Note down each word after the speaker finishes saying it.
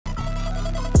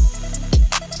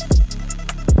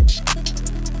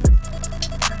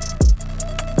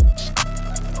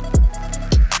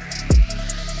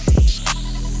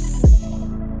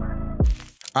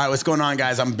All right, what's going on,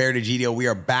 guys? I'm Bear DeGidio. We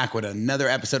are back with another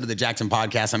episode of the JAXXON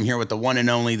Podcast. I'm here with the one and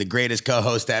only, the greatest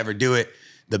co-host to ever do it,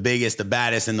 the biggest, the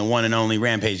baddest, and the one and only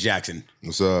Rampage Jackson.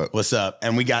 What's up? What's up?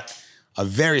 And we got a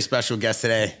very special guest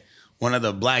today, one of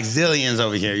the black zillions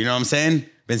over here. You know what I'm saying?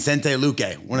 Vicente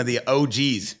Luque, one of the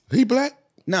OGs. He black?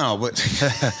 No, but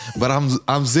but I'm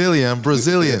Zillion. I'm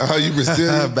Brazilian. Oh, you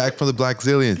Brazilian? Back from the Black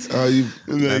Zillions. Oh, you?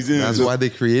 That's why they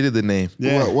created the name.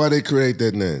 Yeah. Why they create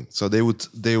that name? So they would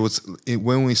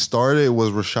when we started, it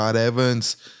was Rashad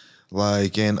Evans,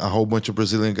 and a whole bunch of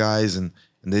Brazilian guys, and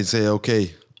they'd say,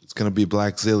 okay, it's gonna be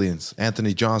Black Zillions.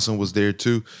 Anthony Johnson was there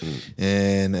too,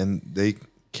 and they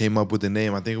came up with the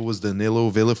name. I think it was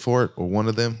Danilo Villafort or one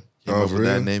of them. Came up with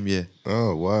that name, yeah.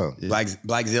 Oh, wow. yeah.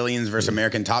 Black Zillions versus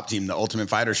American Top Team, the Ultimate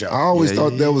Fighter show. I always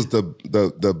thought that was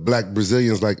the black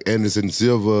Brazilians like Anderson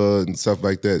Silva and stuff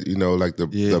like that, you know, like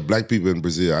the black people in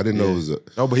Brazil. I didn't know it was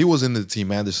no, but he was in the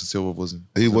team. Anderson Silva wasn't.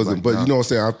 He wasn't, but you know what I'm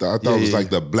saying? I thought it was like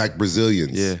the black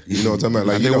Brazilians. Yeah. You know what I'm talking about?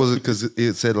 Like, I think it was because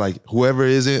it said like whoever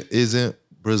isn't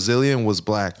Brazilian was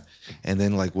black, and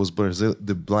then like was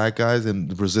the black guys and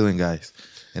the Brazilian guys.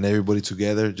 And everybody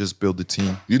together just build the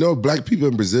team. You know, black people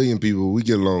and Brazilian people, we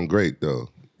get along great though.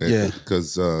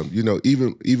 Because you know,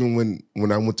 even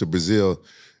when I went to Brazil,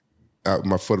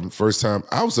 for the first time,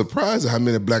 I was surprised at how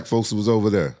many black folks was over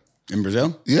there. In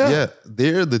Brazil? Yeah.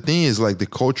 There, the thing is like the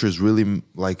culture is really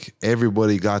like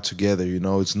everybody got together. You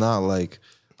know, it's not like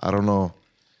I don't know.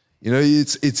 You know,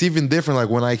 it's even different. Like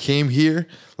when I came here,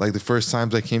 like the first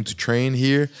times I came to train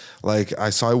here, like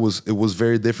I saw it was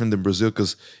very different than Brazil,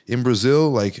 because in Brazil,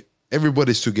 like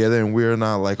everybody's together and we're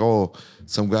not like, oh,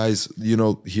 some guys, you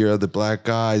know, here are the black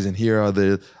guys and here are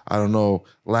the, I don't know,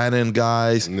 Latin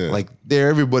guys. Yeah. Like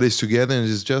everybody's together and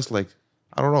it's just like,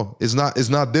 I don't know. It's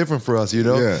not different for us, you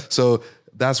know? Yeah. So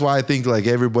that's why I think like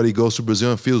everybody goes to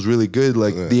Brazil and feels really good.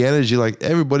 Like the energy, like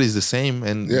everybody's the same.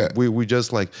 And we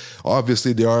just like,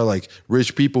 obviously there are like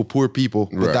rich people, poor people,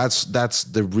 but that's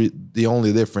the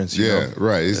only difference. You know?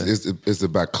 Right. It's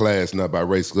about class, not about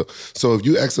race. So if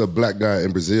you ask a black guy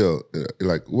in Brazil,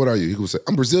 like, what are you? He will say,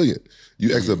 I'm Brazilian.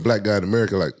 You ask a black guy in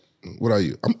America, like, what are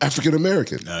you? I'm African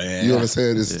American. Oh, yeah, you know what I'm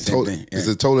saying? It's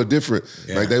a totally different.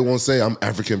 Yeah. Like they won't say I'm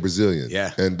African Brazilian.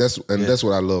 Yeah, and that's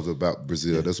what I loved about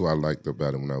Brazil. Yeah. That's what I liked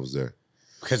about it when I was there.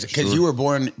 Because you were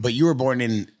born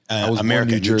in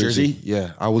America, New Jersey.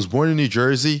 Yeah, I was born in New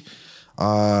Jersey.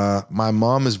 My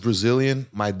mom is Brazilian.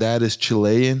 My dad is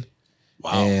Chilean.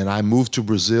 Wow. And I moved to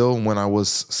Brazil when I was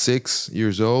 6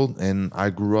 years old, and I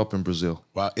grew up in Brazil.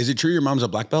 Wow, is it true your mom's a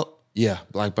black belt? Yeah,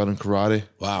 black belt in karate.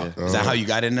 Wow. Yeah. Is that how you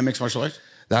got into mixed martial arts?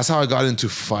 That's how I got into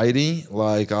fighting.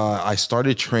 Like I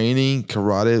started training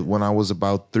karate when I was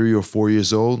about 3 or 4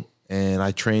 years old, and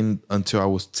I trained until I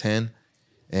was 10.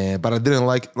 But I didn't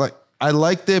like I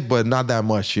liked it, but not that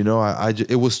much. You know,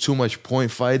 it was too much point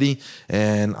fighting,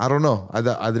 and I don't know. I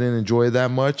didn't enjoy it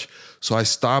that much. So I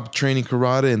stopped training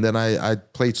karate, and then I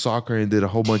played soccer and did a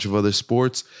whole bunch of other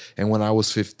sports. And when I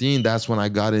was 15, that's when I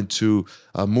got into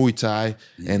Muay Thai.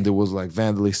 And there was like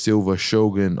Vanderlei Silva,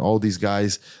 Shogun, all these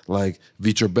guys, like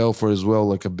Vitor Belfort as well,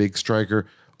 like a big striker,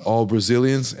 all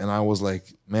Brazilians. And I was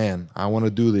like, man, I want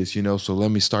to do this, you know, so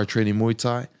let me start training Muay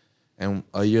Thai. And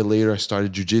a year later, I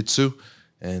started jiu-jitsu.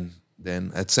 And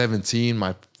then at 17,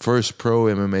 my first pro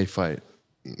MMA fight.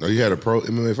 Oh, you had a pro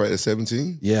MMA fight at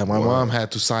 17? Yeah, my mom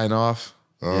had to sign off.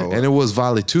 Oh, and it was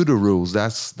Vale Tudo rules.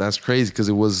 That's crazy because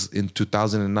it was in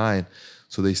 2009.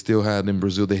 So they still had in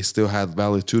Brazil, they still had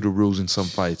Vale Tudo rules in some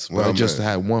fights. But I just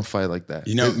had one fight like that.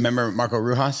 You know, remember Marco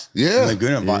Rujas? Yeah.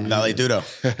 Laguna, Vale Tudo.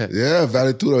 Yeah,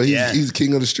 Vale Tudo. He's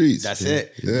king of the streets. That's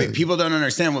it. Yeah. People don't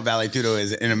understand what Vale Tudo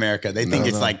is in America. They think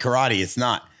it's like karate. It's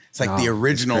not. It's like the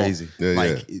original,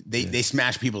 they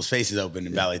smash people's faces open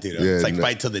in Vale Tudo. It's like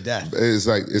fight till the death. It's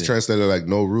like, it's translated like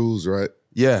no rules, right?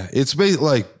 Yeah, it's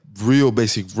like real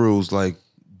basic rules, like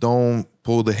don't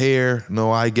pull the hair,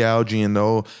 no eye gouging, and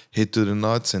no hit to the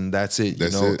nuts, and that's it.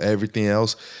 Everything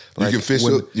else. Like you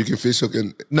can fish hook.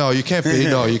 No, you can't fish.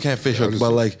 No, you can't fish hook.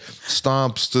 But like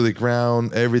stomps to the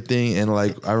ground, everything. And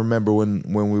like I remember when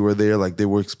we were there, like they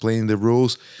were explaining the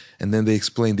rules. And then they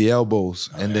explained the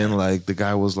elbows. And then like the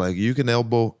guy was like, you can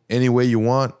elbow any way you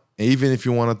want. Even if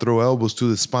you want to throw elbows to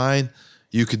the spine,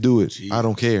 you could do it. Jeez. I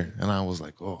don't care. And I was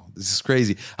like, oh, this is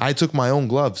crazy. I took my own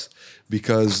gloves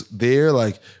because they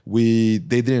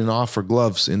didn't offer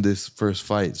gloves in this first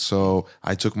fight. So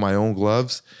I took my own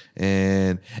gloves.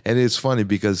 And it's funny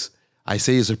because I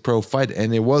say it's a pro fight,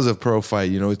 and it was a pro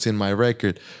fight. You know, it's in my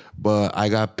record. But I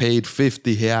got paid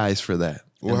 50 reais for that.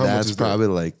 Well, and that's probably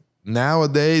like,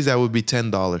 nowadays, that would be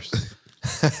 $10.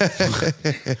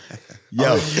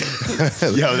 Yo,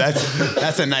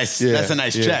 that's a nice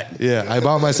check. Yeah, I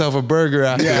bought myself a burger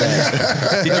after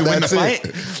that. Did you win the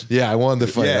fight? Yeah, I won the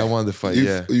fight. Yeah. I won the fight.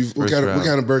 What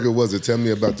kind of burger was it? Tell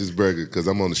me about this burger because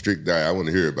I'm on a strict diet. I want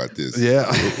to hear about this. Yeah,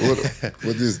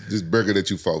 what this burger that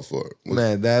you fought for?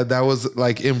 Man, that was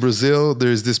like in Brazil.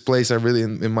 There's this place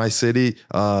in my city.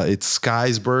 It's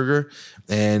Sky's Burger.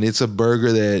 And it's a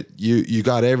burger that you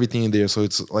got everything in there. So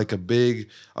it's like a big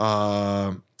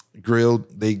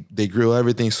grilled. They grill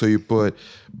everything. So you put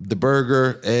the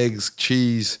burger, eggs,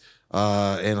 cheese,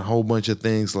 and a whole bunch of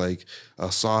things like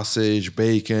sausage,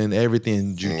 bacon,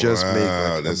 everything. You just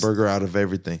make like a burger out of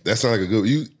everything. That sounds like a good.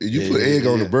 You put egg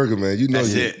on the burger, man. You know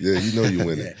you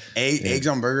win it. Eggs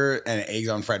on burger and eggs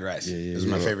on fried rice. Those are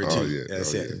my favorite too.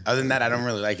 That's it. Other than that, I don't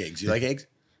really like eggs. You like eggs?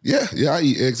 Yeah, I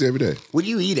eat eggs every day. What do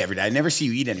you eat every day? I never see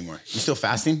you eat anymore. You still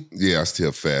fasting? Yeah, I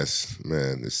still fast.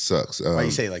 Man, it sucks. Why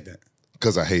you say it like that?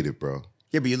 Because I hate it, bro.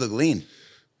 Yeah, but you look lean.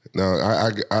 No,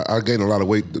 I gained a lot of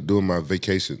weight doing my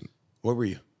vacation. What were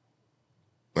you?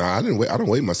 Nah, I didn't wait. I don't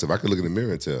weigh myself. I can look in the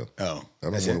mirror and tell. Oh, I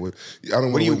don't want to wait. I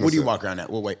don't. What do you walk around at?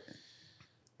 What weight?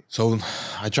 So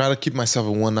I try to keep myself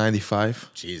at 195.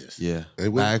 Jesus. Yeah.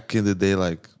 Back in the day,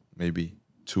 like maybe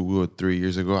 2 or 3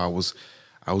 years ago, I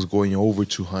was going over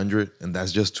 200, and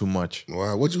that's just too much.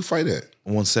 Wow, what'd you fight at?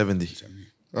 170.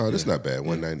 Oh, that's not bad.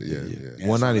 190. Yeah.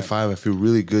 195. I feel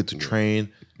really good to train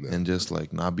and just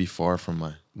like not be far from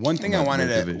my. One thing I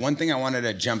wanted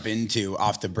to jump into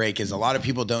off the break is a lot of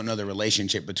people don't know the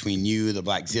relationship between you, the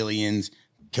Black Zillions,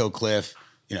 Killcliff,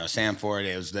 Sanford.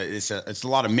 It's a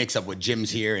lot of mix up with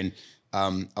gyms here and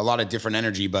a lot of different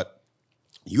energy. But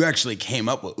you actually came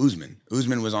up with Usman.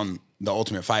 Usman was on The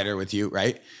Ultimate Fighter with you,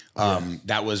 right?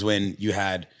 That was when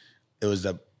it was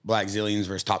the Black Zillions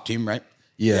versus Top Team, right?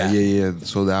 Yeah.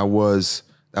 So that was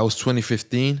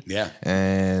 2015. Yeah.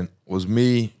 And it was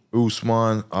me,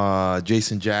 Usman,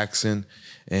 Jason Jackson,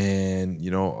 and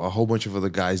a whole bunch of other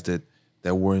guys that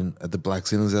were at the Black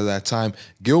Zillions at that time.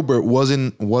 Gilbert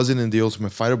wasn't in the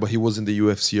Ultimate Fighter, but he was in the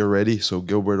UFC already. So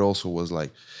Gilbert also was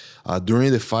like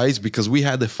during the fights, because we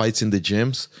had the fights in the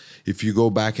gyms. If you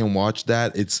go back and watch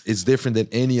that, it's different than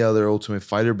any other Ultimate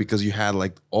Fighter because you had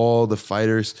like all the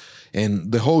fighters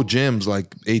and the whole gyms,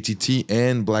 like ATT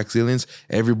and Black Zillions,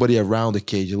 everybody around the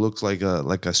cage. It looks like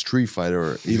a street fighter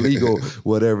or illegal,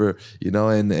 whatever,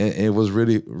 and it was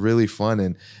really, really fun.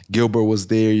 And Gilbert was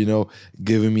there,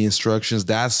 giving me instructions.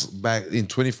 That's back in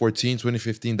 2014,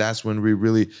 2015. That's when we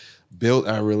really built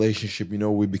our relationship.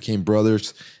 We became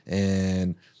brothers,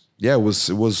 and yeah, it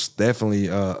was definitely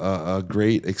a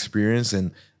great experience.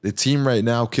 And the team right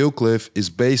now, Killcliff, is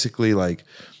basically like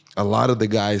a lot of the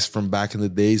guys from back in the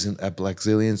days at Black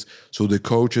Zillions. So the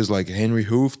coaches like Henry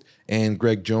Hooft and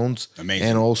Greg Jones, amazing,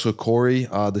 and also Corey,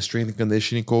 the strength and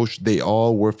conditioning coach, they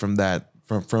all were from Black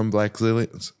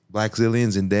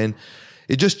Zillions. And then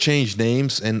it just changed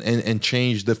names and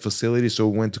changed the facility. So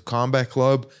we went to Combat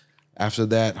Club. After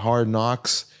that, Hard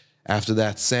Knocks. After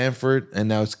that, Sanford. And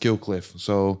now it's Killcliff.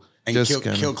 So and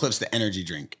Killcliff's the energy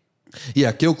drink.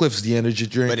 Yeah, Killcliff's the energy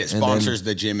drink. But it sponsors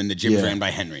the gym, and the gym's ran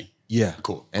by Henry. Yeah.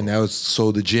 Cool. And now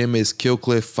so the gym is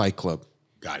Killcliff Fight Club.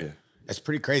 Got it. Yeah. That's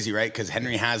pretty crazy, right? Because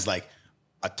Henry has like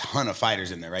a ton of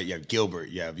fighters in there, right? You have Gilbert,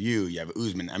 you have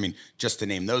Usman. I mean, just to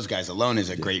name those guys alone is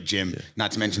a great gym,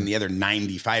 not to mention the other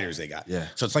 90 fighters they got. Yeah.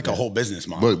 So it's like a whole business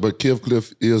model. But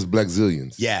Killcliff is Black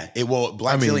Zillions. Yeah.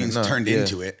 Black Zillions turned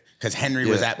into it because Henry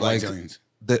was at Black Zillions.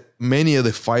 Many of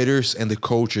the fighters and the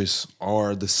coaches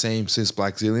are the same since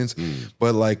Black Zillions,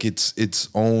 but like it's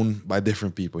owned by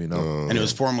different people, And it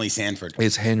was formerly Sanford.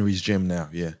 It's Henry's gym now.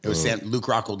 Yeah, it was Luke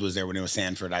Rockhold was there when it was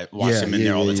Sanford. I watched him in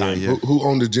there all the time. Yeah. Who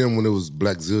owned the gym when it was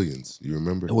Black Zillions? You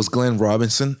remember? It was Glenn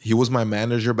Robinson. He was my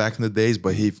manager back in the days,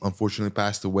 but he unfortunately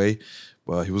passed away.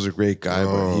 But he was a great guy.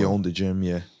 But he owned the gym.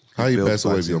 Yeah. How he passed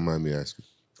away? If you don't mind me asking.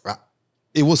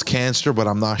 It was cancer, but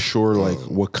I'm not sure like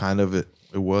what kind of it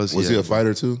was. Was he a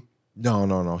fighter too?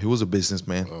 No. He was a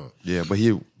businessman. Yeah, but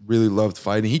he really loved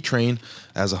fighting. He trained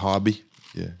as a hobby.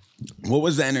 Yeah. What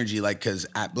was the energy like? Because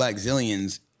at Black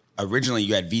Zillions, originally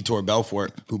you had Vitor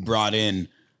Belfort, who brought in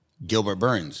Gilbert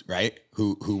Burns, right?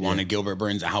 Who wanted Gilbert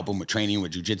Burns to help him with training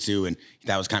with jiu-jitsu, and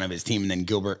that was kind of his team. And then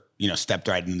Gilbert, stepped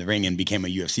right in the ring and became a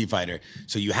UFC fighter.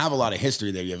 So you have a lot of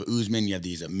history there. You have Usman, you have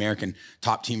these American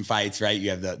top team fights, right? You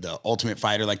have the Ultimate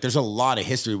Fighter. Like, there's a lot of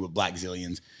history with Black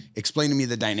Zillions. Explain to me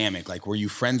the dynamic. Like, were you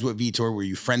friends with Vitor? Were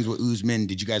you friends with Usman?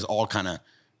 Did you guys all kind of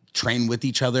train with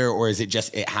each other, or is it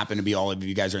just it happened to be all of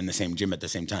you guys are in the same gym at the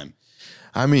same time?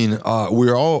 I mean,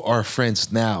 we're all our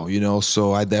friends now, you know,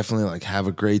 so I definitely like have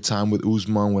a great time with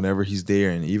Usman whenever he's there,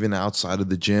 and even outside of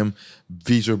the gym,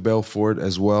 Vitor Belfort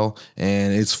as well.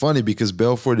 And it's funny because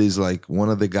Belfort is like one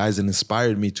of the guys that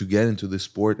inspired me to get into the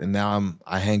sport, and now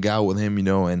I hang out with him, you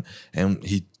know, and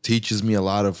he teaches me a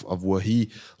lot of what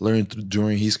he learned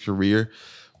during his career.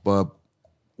 But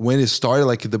when it started,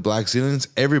 like the Blackzilians,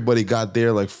 everybody got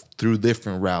there like through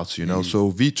different routes, you know.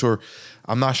 So Vitor,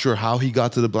 I'm not sure how he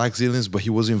got to the Blackzilians, but he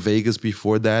was in Vegas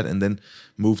before that and then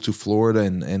moved to Florida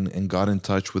and got in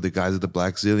touch with the guys at the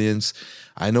Blackzilians.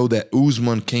 I know that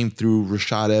Usman came through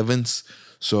Rashad Evans.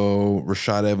 So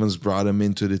Rashad Evans brought him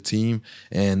into the team,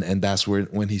 and that's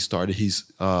when he started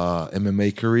his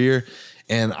MMA career.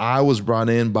 And I was brought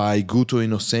in by Guto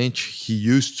Inocente.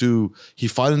 He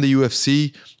fought in the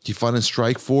UFC, he fought in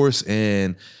Strikeforce,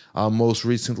 and most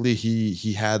recently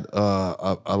he had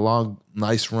a long,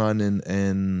 nice run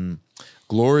in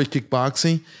Glory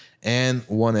Kickboxing and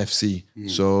ONE FC.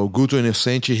 So Guto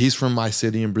Inocente, he's from my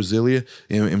city in Brasilia,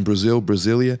 in Brazil,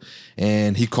 Brasilia.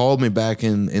 And he called me back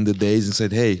in the days and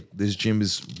said, hey, this gym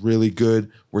is really good.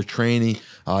 We're training.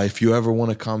 If you ever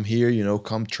want to come here, you know,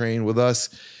 come train with us,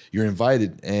 you're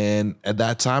invited. And at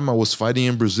that time I was fighting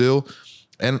in Brazil,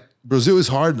 and Brazil is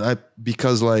hard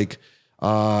because like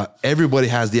everybody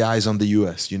has the eyes on the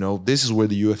US, you know. This is where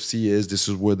the UFC is, this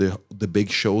is where the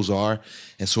big shows are.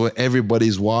 And so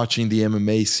everybody's watching the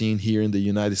MMA scene here in the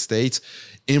United States.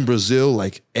 In Brazil,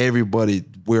 like everybody,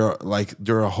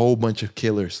 there are a whole bunch of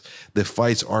killers. The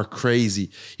fights are crazy.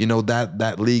 You know,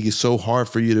 that league is so hard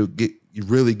for you to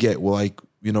really get like,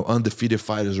 you know, undefeated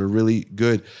fighters are really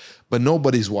good. But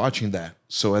nobody's watching that.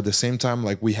 So at the same time,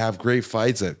 like we have great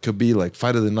fights that could be like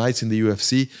fight of the nights in the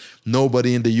UFC.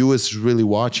 Nobody in the US is really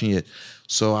watching it.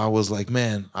 So I was like,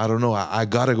 man, I don't know. I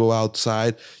gotta go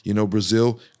outside, you know,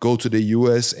 Brazil, go to the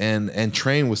US and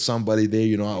train with somebody there.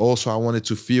 You know, I wanted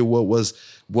to feel what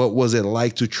was it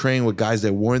like to train with guys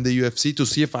that were in the UFC, to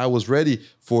see if I was ready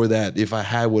for that, if I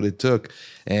had what it took.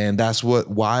 And that's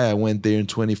why I went there in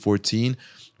 2014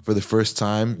 for the first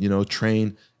time, you know,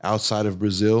 train outside of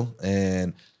Brazil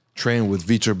and train with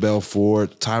Vitor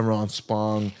Belfort, Tyrone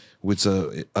Spong, with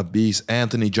a beast,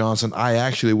 Anthony Johnson. I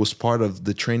actually was part of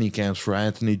the training camps for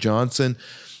Anthony Johnson.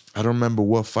 I don't remember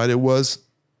what fight it was.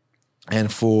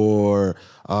 And for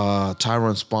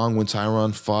Tyrone Spong, when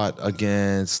Tyrone fought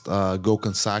against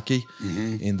Gokhan Saki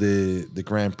in the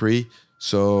Grand Prix.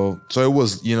 So it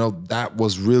was, you know, that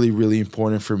was really, really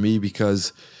important for me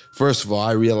because first of all,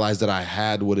 I realized that I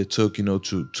had what it took, you know,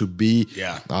 to be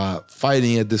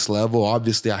fighting at this level.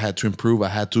 Obviously, I had to improve. I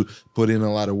had to put in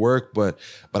a lot of work, but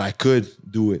I could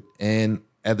do it. And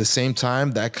at the same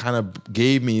time, that kind of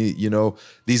gave me, you know,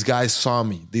 these guys saw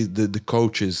me, the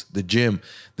coaches, the gym.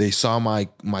 They saw my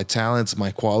talents,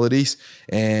 my qualities.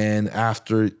 And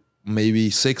after maybe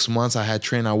 6 months I had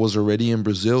trained, I was already in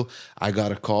Brazil, I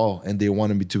got a call and they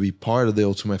wanted me to be part of the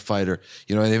Ultimate Fighter,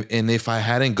 you know, and if I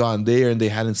hadn't gone there and they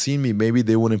hadn't seen me, maybe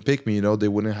they wouldn't pick me, you know, they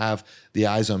wouldn't have the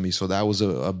eyes on me. So that was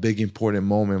a big important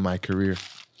moment in my career.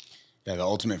 Yeah, the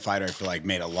Ultimate Fighter, I feel like,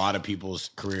 made a lot of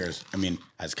people's careers. I mean,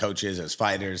 as coaches, as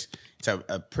fighters, it's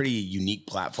a pretty unique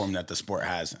platform that the sport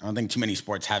has. I don't think too many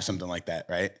sports have something like that,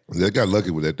 right? They got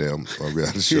lucky with that damn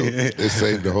reality show. It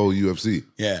saved the whole UFC.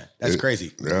 Yeah, that's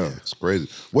crazy. Yeah, it's crazy.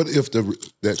 What if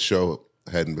that show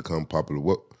hadn't become popular?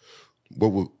 What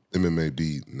would MMA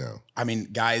be now? I mean,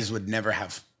 guys would never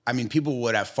have... I mean, people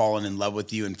would have fallen in love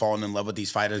with you and fallen in love with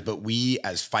these fighters, but we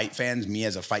as fight fans, me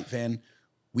as a fight fan,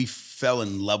 we fell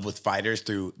in love with fighters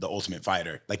through the Ultimate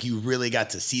Fighter. Like, you really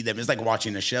got to see them. It's like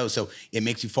watching a show. So it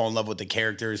makes you fall in love with the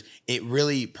characters. It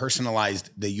really personalized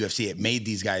the UFC. It made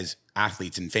these guys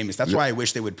athletes and famous. That's why I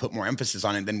wish they would put more emphasis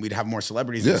on it. Then we'd have more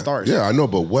celebrities and stars. Yeah, I know.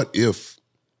 But what if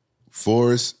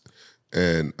Forrest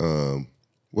and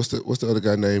what's the other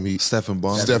guy name? Stephen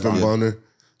Bonner. Stephen Bonner,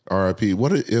 RIP.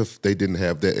 What if they didn't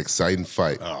have that exciting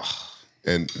fight?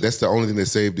 And that's the only thing that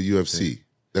saved the UFC.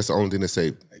 That's the only thing that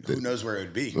saved. Who knows where it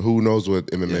would be? Who knows what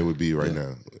MMA would be right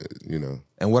now? You know.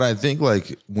 And what I think,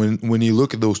 like when you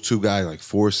look at those two guys, like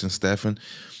Forrest and Stephen,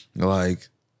 like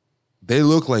they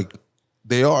look like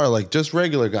they are like just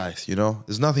regular guys. You know,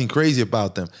 there's nothing crazy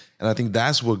about them, and I think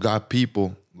that's what got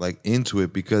people like into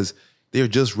it because they're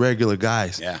just regular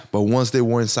guys. Yeah. But once they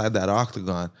were inside that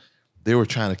octagon, they were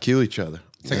trying to kill each other.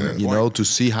 You know, to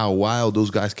see how wild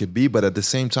those guys could be. But at the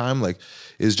same time, like,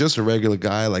 it's just a regular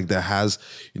guy like that has,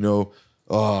 you know,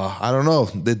 I don't know,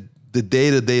 the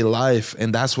day-to-day life,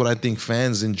 and that's what I think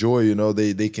fans enjoy. You know,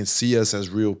 they can see us as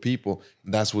real people.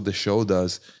 And that's what the show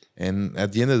does. And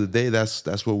at the end of the day,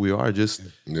 that's what we are. Just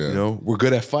you know, we're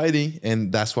good at fighting,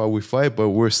 and that's why we fight. But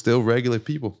we're still regular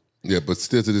people. Yeah, but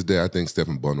still to this day, I think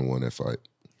Stephen Bunner won that fight.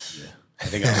 Yeah, I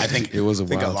think it was a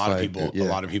wild lot fight. of people. Yeah. A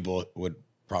lot of people would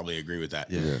probably agree with that.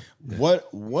 Yeah.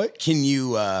 What can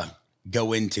you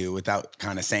go into without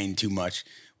kind of saying too much?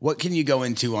 What can you go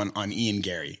into on Ian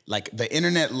Gary? Like, the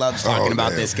internet loves talking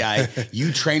about this guy.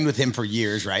 You trained with him for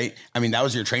years, right? I mean, that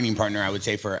was your training partner, I would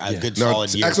say, for a good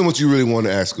solid year. Ask him what you really want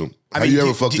to ask him. Have you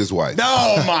ever fucked his wife?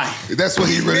 No, my. That's what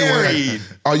he really wanted.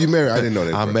 Oh, you married? I didn't know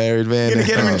that. I'm married, man. You're gonna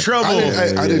get him in trouble.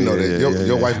 I didn't know that.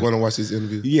 Your wife going to watch this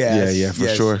interview? Yes, yeah, for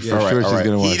sure. For sure, she's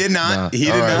gonna watch. He did not. Nah. He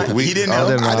did not. He didn't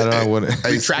know. I wouldn't.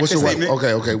 Retract the statement.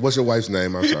 Okay. What's your wife's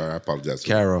name? I'm sorry. I apologize.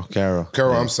 Carol.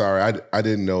 Carol, I'm sorry. I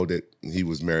didn't know that he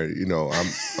was married. You know, I'm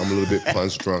a little bit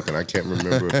punch drunk and I can't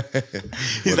remember.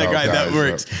 He's that guy that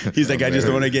works. He's that guy just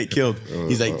don't want to get killed.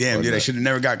 He's like, damn, dude, I should have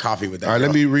never got coffee with that. All right,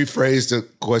 let me rephrase the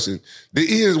question. Did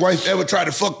Ian's wife ever try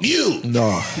to fuck you?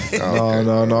 No.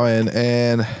 No.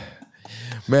 And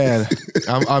man,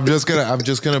 I'm just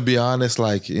gonna be honest,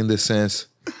 like, in this sense.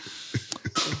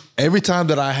 Every time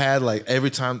that I had, like,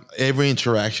 every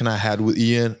interaction I had with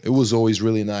Ian, it was always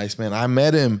really nice, man. I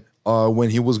met him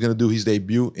when he was gonna do his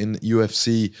debut in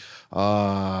UFC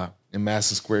in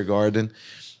Madison Square Garden,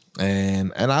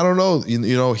 and I don't know,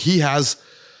 you know, he has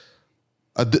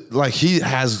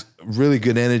really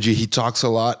good energy. He talks a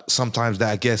lot. Sometimes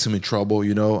that gets him in trouble,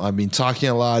 you know. I mean, talking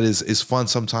a lot is fun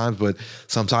sometimes, but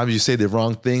sometimes you say the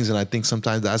wrong things, and I think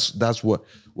sometimes that's what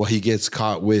he gets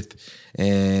caught with.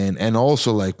 And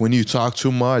also, like, when you talk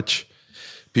too much,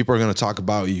 people are gonna talk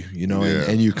about you, you know,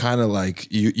 and you kind of like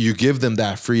you give them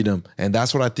that freedom, and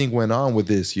that's what I think went on with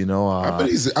this, you know. I bet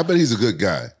he's a good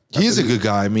guy. He's a good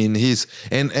guy. I mean, he's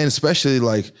and especially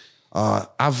like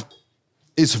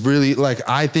it's really like,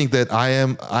 I think that I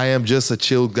am just a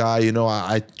chilled guy, you know.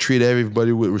 I treat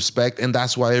everybody with respect, and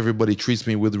that's why everybody treats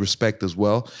me with respect as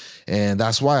well. And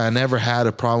that's why I never had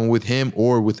a problem with him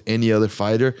or with any other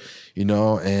fighter, you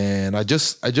know. And I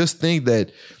just think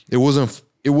that it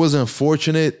was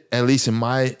unfortunate, at least in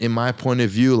my point of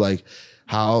view, like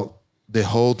how the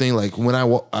whole thing, like when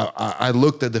I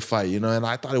looked at the fight, you know, and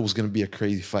I thought it was gonna be a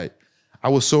crazy fight. I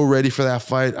was so ready for that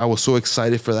fight. I was so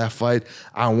excited for that fight.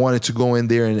 I wanted to go in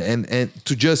there and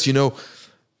to just, you know,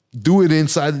 do it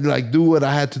inside, like do what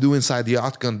I had to do inside the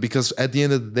octagon, because at the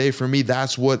end of the day, for me,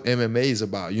 that's what MMA is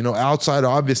about. You know, outside,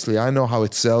 obviously, I know how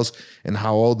it sells and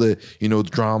how all the, you know,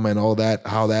 drama and all that,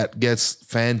 how that gets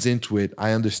fans into it.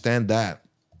 I understand that.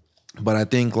 But I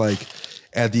think, like,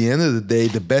 at the end of the day,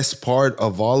 the best part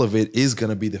of all of it is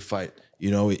going to be the fight. You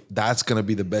know, that's going to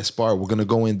be the best part. We're going to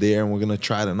go in there and we're going to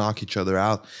try to knock each other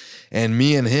out. And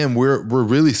me and him, we're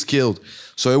really skilled.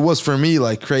 So it was, for me,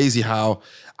 like, crazy how,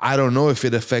 I don't know if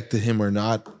it affected him or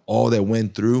not, all that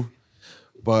went through.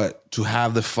 But to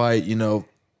have the fight, you know,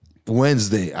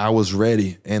 Wednesday, I was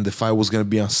ready. And the fight was going to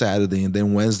be on Saturday. And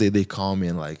then Wednesday, they called me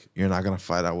and like, you're not going to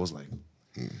fight. I was like,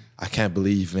 I can't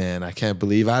believe, man. I can't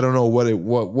believe. I don't know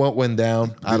what went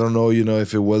down. I don't know, you know,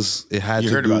 if it had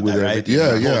to do with everything.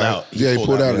 Yeah. He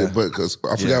pulled out. But because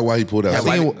I forgot why he pulled out.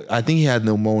 I think he had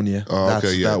pneumonia.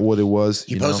 That's what it was.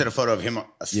 He posted a photo of him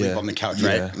asleep on the couch,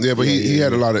 right? Yeah, but he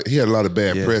had a lot of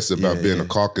bad press about being a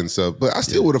cock and stuff. But I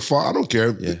still would have fought. I don't care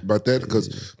about that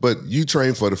because. But you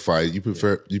trained for the fight. You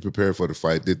prepared for the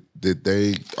fight. Did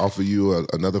they offer you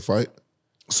another fight?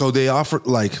 So they offered,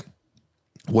 like,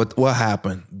 what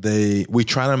happened? We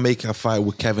try to make a fight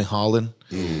with Kevin Holland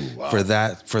for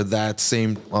that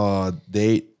same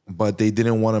date, but they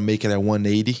didn't want to make it at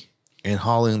 180. And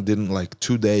Holland didn't, like,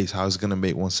 2 days. How he's gonna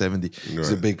make 170? Right.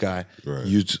 He's a big guy. Right.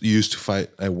 Used to fight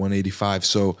at 185.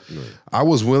 So I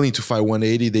was willing to fight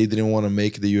 180. They didn't want to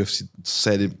make it. The UFC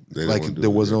said it like there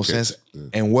was no sense. Yeah.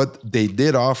 And what they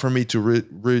did offer me to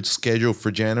reschedule for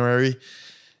January,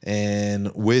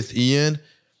 and with Ian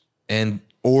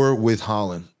or with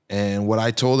Holland. And what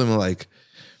I told him, like,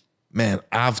 man,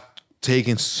 I've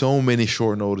taken so many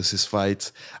short notices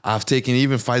fights. I've taken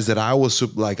even fights that I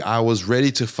was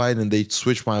ready to fight and they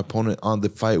switched my opponent on the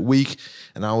fight week.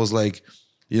 And I was like,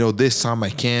 you know, this time I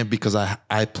can't, because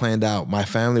I planned out. My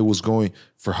family was going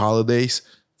for holidays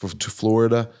to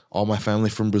Florida. All my family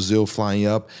from Brazil flying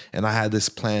up. And I had this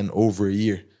plan over a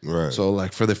year. Right. So,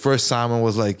 like, for the first time, I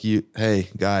was like, hey,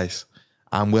 guys,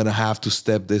 I'm going to have to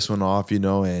step this one off, you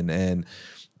know, and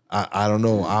I don't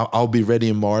know. I'll be ready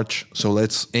in March. So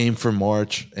let's aim for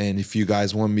March. And if you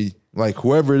guys want me, like,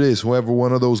 whoever it is, whoever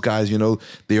one of those guys, you know,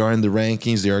 they are in the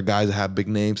rankings. There are guys that have big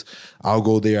names. I'll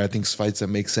go there. I think it's fights that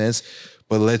make sense.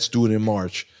 But let's do it in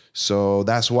March. So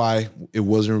that's why it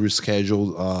wasn't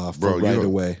rescheduled right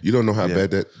away. You don't know how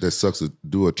bad that sucks to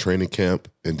do a training camp,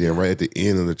 and then right at the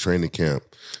end of the training camp,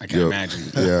 I can imagine.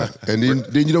 Yeah, and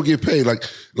then you don't get paid. Like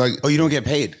oh, you don't get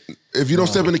paid. If you don't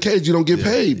step in the cage, you don't get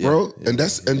paid, bro. And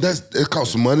that's it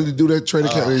costs money to do that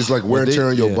training camp. It's like wear and tear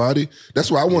on your body.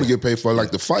 That's why I want to get paid for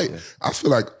like the fight. I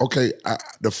feel like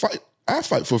I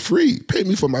fight for free. Pay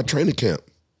me for my training camp.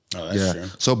 Oh, that's true.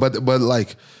 So, but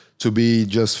like, to be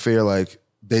just fair, like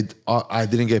I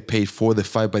didn't get paid for the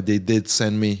fight, but they did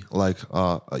send me like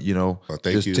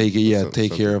just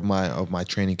take care of my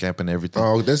training camp and everything.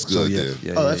 Oh, that's good.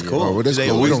 So, that's cool. Oh, well, that's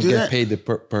cool. We don't get paid the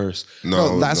purse.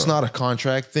 No, that's not a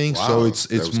contract thing. Wow. So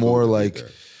it's more like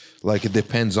it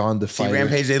depends on the fighter.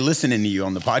 Rampage, they listening to you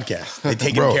on the podcast. They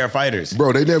taking care of fighters.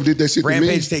 Bro, they never did that shit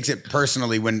Rampage to me. takes it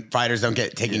personally when fighters don't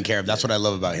get taken care of. That's what I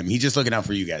love about him. He's just looking out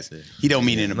for you guys. He don't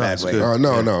mean it in a bad way.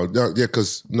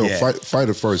 Because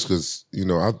fighter first, because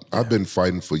I've been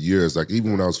fighting for years. Like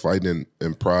even when I was fighting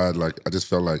in Pride, like I just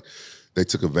felt like they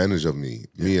took advantage of me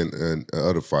and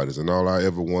other fighters. And all I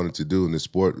ever wanted to do in this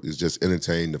sport is just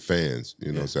entertain the fans.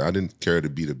 So I didn't care to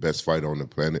be the best fighter on the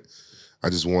planet. I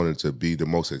just wanted to be the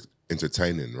most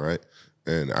entertaining, right?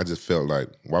 And I just felt like,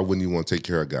 why wouldn't you want to take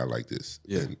care of a guy like this?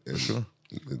 Yeah, and sure.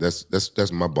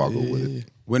 That's my boggle with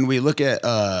it. When we look at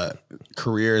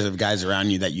careers of guys around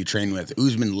you that you train with,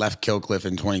 Usman left Kill Cliff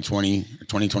in 2020 or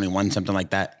 2021, something like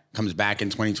that. Comes back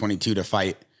in 2022 to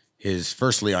fight his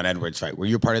first Leon Edwards fight. Were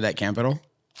you a part of that camp at all?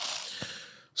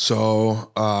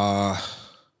 So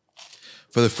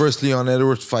for the first Leon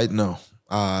Edwards fight, no.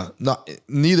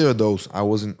 Neither of those. I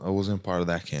wasn't part of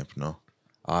that camp. No,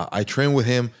 I trained with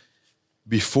him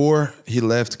before he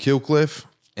left Kill Cliff,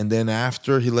 and then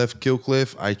after he left Kill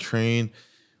Cliff, I trained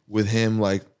with him.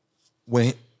 Like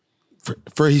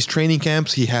for his training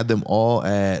camps, he had them all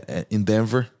in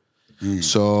Denver.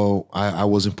 So I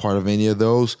wasn't part of any of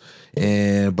those,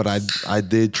 but I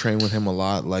did train with him a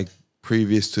lot, like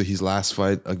previous to his last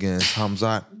fight against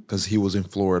Hamzat. Because he was in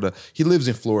Florida. He lives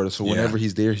in Florida, so whenever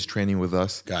he's there, he's training with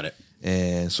us. Got it.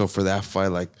 And so for that fight,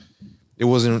 like it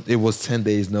was 10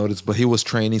 days notice, but he was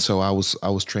training, so I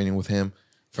was training with him.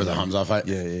 For the Hamzat fight?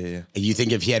 Yeah. You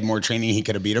think if he had more training, he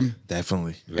could have beat him?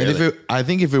 Definitely. Really? And I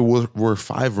think if it were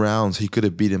 5 rounds, he could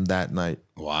have beat him that night.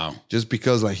 Wow. Just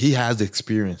because like he has the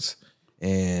experience.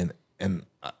 And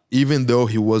even though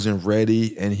he wasn't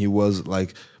ready and he was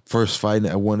like first fighting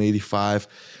at 185,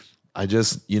 I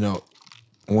just,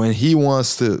 when he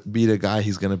wants to beat a guy,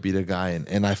 he's gonna beat a guy,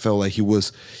 and I felt like he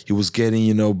was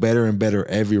getting better and better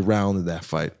every round of that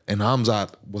fight. And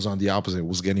Hamzat was on the opposite,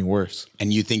 was getting worse.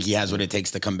 And you think he has what it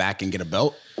takes to come back and get a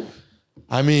belt?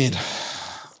 I mean,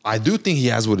 I do think he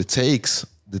has what it takes.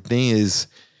 The thing is,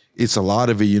 it's a lot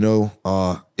of it.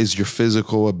 Is your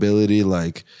physical ability,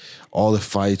 like all the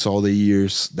fights, all the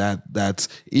years. That's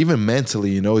even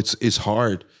mentally, it's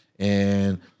hard,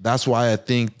 and that's why I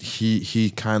think he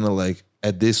kind of like.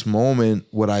 At this moment,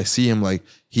 what I see him like,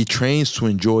 he trains to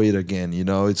enjoy it again.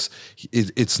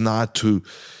 It's not to.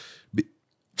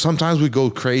 Sometimes we go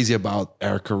crazy about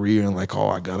our career and like, oh,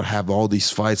 I gotta have all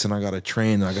these fights and I gotta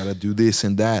train, and I gotta do this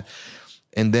and that,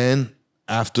 and then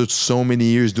after so many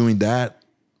years doing that,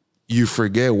 you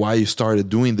forget why you started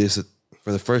doing this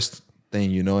for the first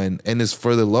thing, and it's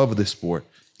for the love of the sport.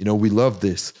 We love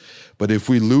this. But if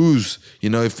we lose,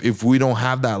 if we don't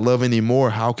have that love anymore,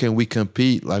 how can we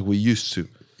compete like we used to?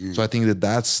 So I think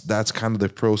that's kind of the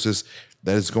process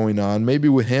that is going on. Maybe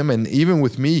with him and even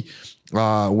with me,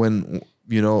 when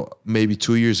maybe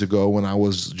 2 years ago when I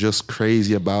was just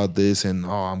crazy about this and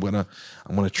I'm gonna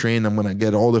train, I'm gonna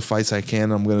get all the fights I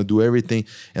can, I'm gonna do everything,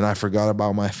 and I forgot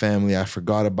about my family, I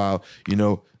forgot about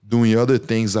doing other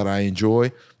things that I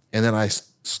enjoy, and then I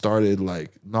started like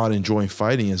not enjoying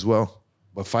fighting as well.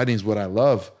 But fighting is what I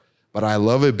love. But I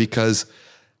love it because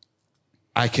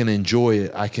I can enjoy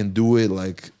it. I can do it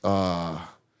like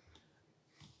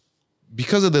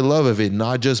because of the love of it,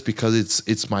 not just because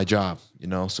it's my job,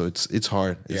 So it's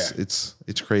hard. It's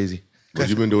crazy. But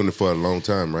you've been doing it for a long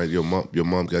time, right? Your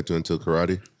mom got you into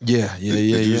karate? Yeah. Did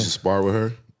you used to spar with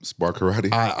her? Spar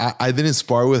karate? I didn't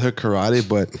spar with her karate,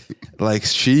 but like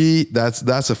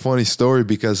that's a funny story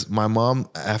because my mom,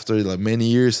 after like many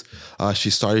years,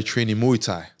 she started training Muay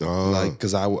Thai. Like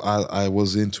because I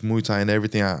was into Muay Thai and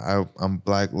everything. I'm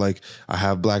black, like I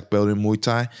have black belt in Muay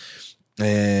Thai,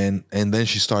 and then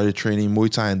she started training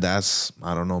Muay Thai, and that's,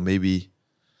 I don't know, maybe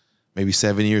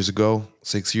 7 years ago,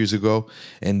 6 years ago,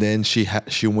 and then she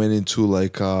went into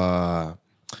like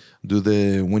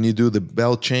when you do the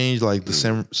belt change, like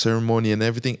the ceremony and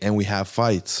everything, and we have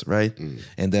fights, right?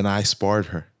 And then I sparred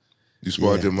her. You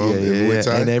sparred your mom in Muay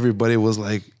Thai? And everybody was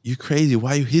like, you crazy.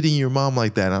 Why are you hitting your mom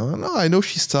like that? I'm like, no, I know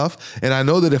she's tough. And I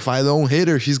know that if I don't hit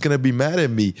her, she's going to be mad at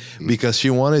me because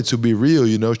she wanted to be real.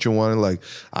 You know, she wanted like,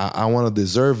 I want to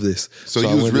deserve this. So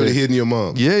you was really hitting your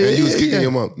mom. Yeah, and you was kicking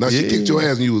your mom. Now she kicked your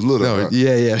ass when you was little. No, huh?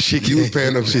 yeah. You was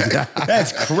paying them back.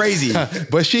 That's crazy.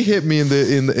 But she hit me in the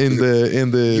You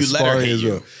let her sparring hit as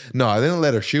well. you. No, I didn't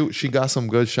let her. She got some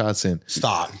good shots in.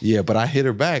 Stop. Yeah, but I hit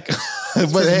her back.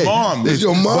 But his mom. It's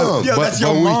your mom. Yo, that's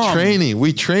your mom.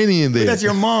 We training in there. That's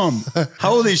your mom.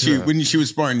 How old is she when she was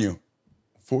sparring you?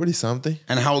 40 something.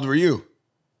 And how old were you?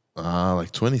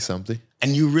 Like 20 something.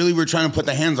 And you really were trying to put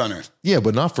the hands on her. Yeah,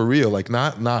 but not for real. Like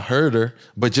not hurt her,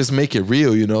 but just make it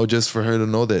real, you know, just for her to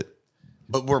know that.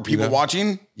 But were people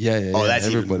watching? Yeah. Oh, that's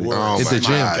everybody. even worse. It's the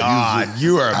gym. God,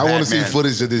 you are. I want to see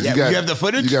footage of this. Yeah, you have the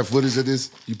footage? You got footage of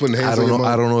this? You putting hands on your mom?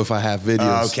 I don't know if I have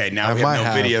videos. Okay, now we have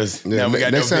no videos. Yeah, now we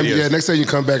got no videos. Yeah, next time you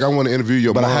come back, I want to interview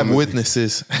your mom. But I have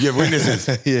witnesses. You have witnesses.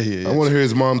 Yeah. I want to hear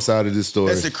his mom's side of this story.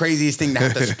 That's the craziest thing to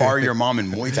have to spar your mom in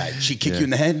Muay Thai. She kick you in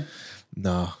the head?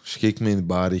 No, she kicked me in the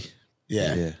body.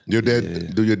 Yeah. Your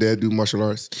dad? Do your dad do martial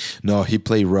arts? No, he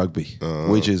played rugby,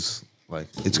 which is like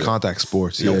it's contact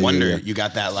sports. No wonder you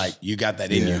got that. Like you got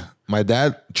that in you. My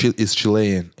dad is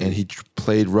Chilean, and he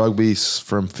played rugby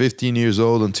from 15 years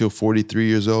old until 43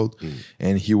 years old,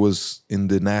 and he was in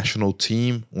the national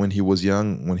team when he was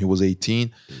young, when he was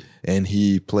 18, and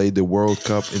he played the World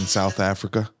Cup in South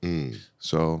Africa.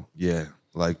 So yeah,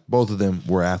 like both of them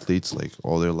were athletes like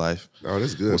all their life. Oh,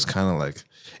 that's good. It was kind of like,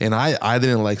 and I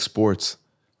didn't like sports,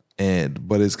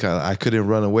 but it's kind of I couldn't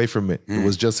run away from it. It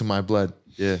was just in my blood.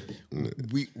 Yeah.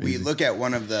 We look at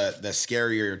one of the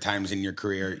scarier times in your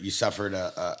career. You suffered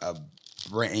a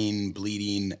brain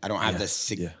bleeding. I don't have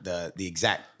the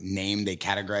exact name they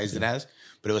categorized it as,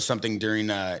 but it was something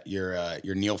during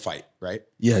your Neal fight, right?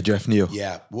 Yeah, Jeff Neal.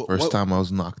 Yeah. First time I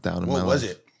was knocked out in my life. What was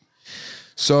it?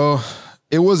 So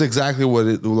it was exactly what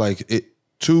it like.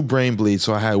 Two brain bleeds.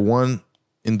 So I had one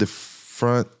in the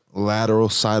front lateral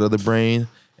side of the brain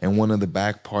and one in the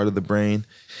back part of the brain.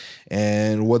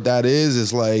 And what that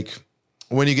is like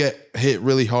when you get hit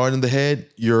really hard in the head,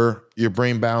 your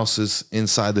brain bounces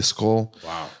inside the skull.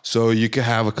 Wow. So you can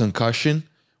have a concussion.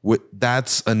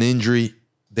 That's an injury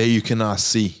that you cannot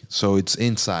see. So it's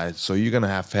inside. So you're gonna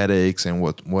have headaches and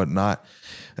whatnot.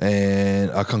 And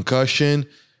a concussion,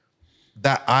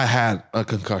 that I had a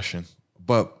concussion.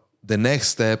 But the next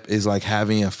step is like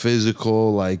having a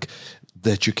physical, like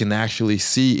that you can actually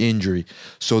see injury.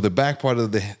 So the back part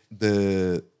of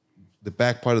the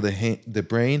back part of the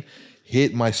brain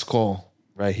hit my skull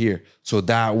right here. So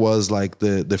that was like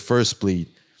the first bleed.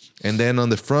 And then on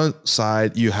the front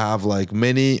side, you have like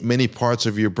many parts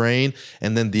of your brain.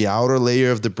 And then the outer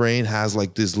layer of the brain has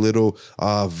like this little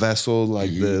vessel, like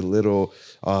the little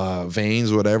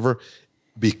veins, whatever.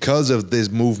 Because of this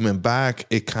movement back,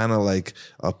 it kind of like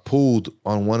pulled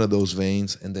on one of those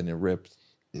veins and then it ripped.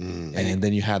 And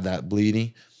then you had that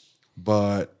bleeding.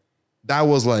 But that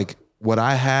was like, what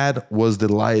I had was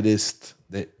the lightest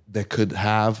that could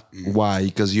have. Why?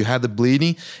 Because you had the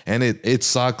bleeding and it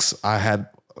sucks. I had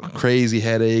crazy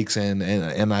headaches and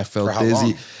I felt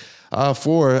dizzy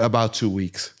for about 2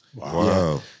 weeks.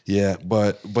 Wow. Yeah.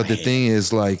 But the thing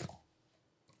is like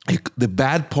the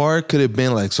bad part could have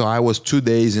been like, so I was 2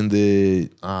 days in the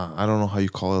I don't know how you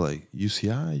call it, like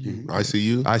UCI,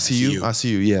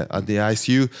 ICU, yeah, at the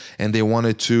ICU, and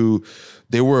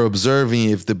they were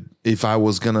observing if I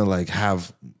was gonna like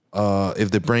have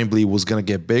if the brain bleed was gonna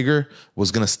get bigger,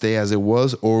 was gonna stay as it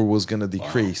was, or was gonna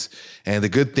decrease. Wow. And the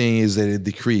good thing is that it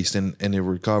decreased and it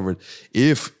recovered.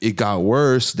 If it got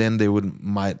worse, then they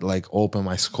might like open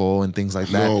my skull and things like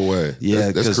that. No way.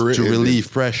 Yeah, that's to relieve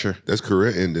pressure. That's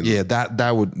correct ending. Yeah,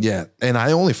 that would, yeah. And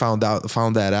I only found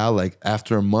that out like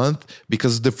after a month,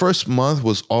 because the first month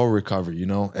was all recovery, you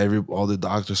know, all the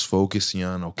doctors focusing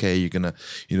on, okay, you're gonna,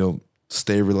 you know,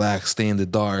 stay relaxed, stay in the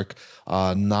dark,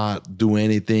 not do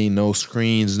anything, no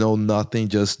screens, no nothing,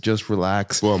 just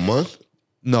relax. For a month?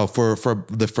 No, for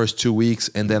the first 2 weeks.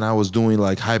 And then I was doing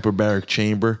like hyperbaric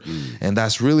chamber. And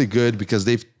that's really good because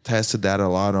they've tested that a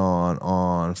lot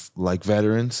on like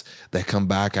veterans that come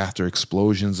back after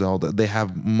explosions. All that, they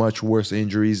have much worse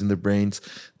injuries in their brains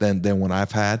than what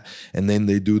I've had. And then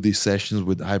they do these sessions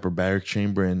with hyperbaric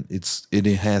chamber, and it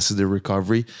enhances the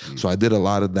recovery. So I did a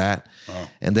lot of that. Wow.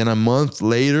 And then a month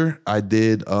later, I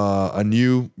did a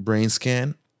new brain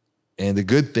scan. And the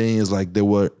good thing is like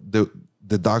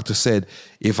the doctor said,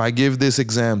 if I give this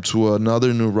exam to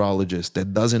another neurologist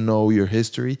that doesn't know your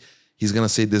history, he's going to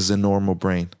say this is a normal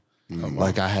brain.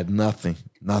 Like I had nothing.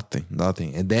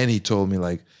 And then he told me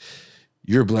like,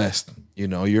 you're blessed, you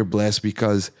know, you're blessed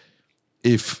because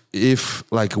if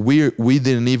like we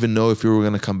didn't even know if you were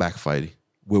gonna come back fighting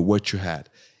with what you had.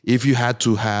 If you had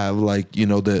to have like, you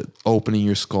know, the opening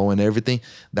your skull and everything,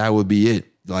 that would be it.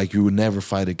 Like you would never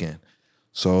fight again.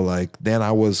 So like then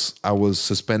I was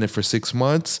suspended for 6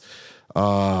 months.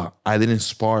 I didn't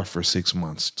spar for 6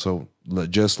 months. So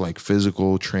just like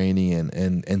physical training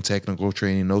and technical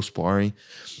training, no sparring.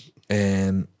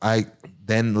 And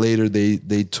then later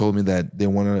they told me that they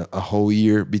wanted a whole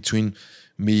year between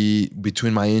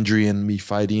my injury and me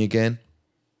fighting again.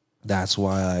 That's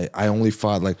why I only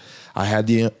fought, like, I had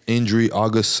the injury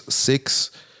August 6,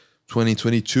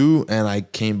 2022, and I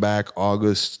came back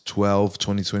August 12,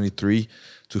 2023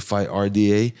 to fight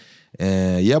RDA.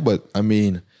 And yeah, but I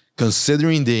mean,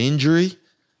 considering the injury,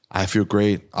 I feel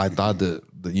great. I thought the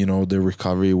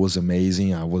recovery was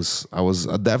amazing. I was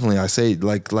definitely, I say,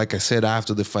 like I said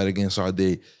after the fight against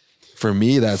RDA, for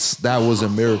me, that was a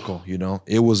miracle, you know.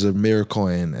 It was a miracle,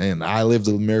 and I lived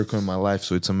a miracle in my life,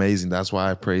 so it's amazing. That's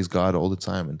why I praise God all the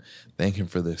time and thank him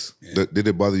for this. Yeah. Did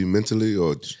it bother you mentally,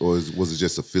 or was it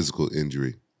just a physical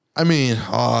injury? I mean,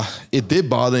 it did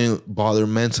bother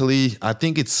mentally. I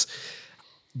think it's,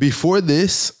 before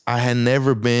this, I had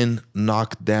never been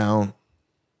knocked down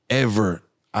ever.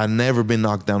 I'd never been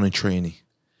knocked down in training.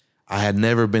 I had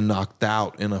never been knocked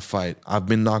out in a fight. I've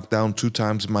been knocked down 2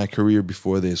 times in my career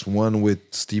before this. One with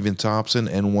Stephen Thompson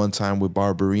and 1 time with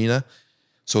Barberina.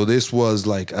 So this was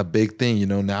like a big thing, you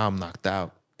know. Now I'm knocked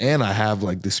out. And I have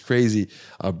like this crazy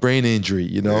brain injury,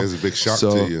 you know. Yeah, it's a big shock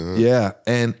to you, huh? Yeah,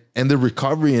 and the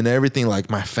recovery and everything, like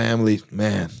my family,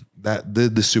 man, that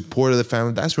the support of the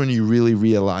family, that's when you really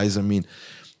realize, I mean,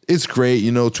 it's great,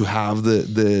 you know, to have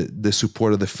the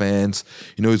support of the fans.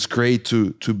 You know, it's great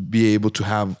to be able to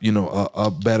have, you know,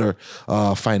 a better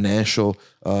financial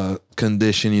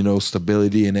condition, you know,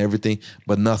 stability and everything.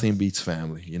 But nothing beats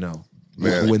family, you know.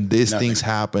 Man, when these things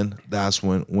happen, that's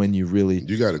when you really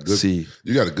see.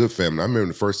 You got a good family. I remember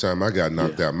the first time I got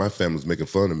knocked out, my family was making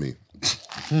fun of me.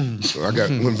 So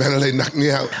when Vanderlei knocked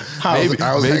me out, I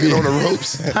was hanging on the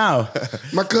ropes. How?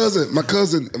 My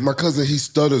cousin, he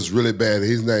stutters really bad.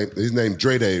 His name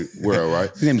Dre Day World,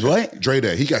 right? His name's what? Dre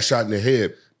Day. He got shot in the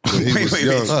head when he was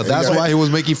young. Oh, that's why he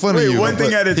was making fun of you. One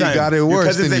thing at a time. He got it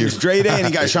worse than you. Your cousin's name's Dre Day, and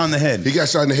he got shot in the head. He got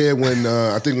shot in the head when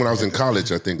I think when I was in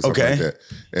college. I think something like that.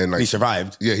 And like he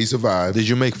survived. Yeah, he survived. Did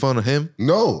you make fun of him?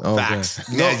 No. Oh, facts.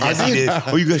 Okay. No, yes, I did.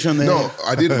 Oh, you got shot in the head? No,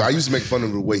 I didn't. I used to make fun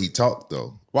of the way he talked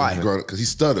though. Why? Because he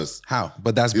stutters. How?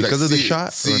 But that's because of the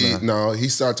shot? No, he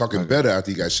started talking better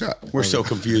after he got shot. We're so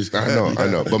confused. I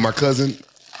know. But my cousin,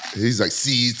 he's like,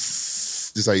 see,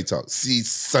 this is how he talks. See,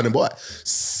 sonny boy,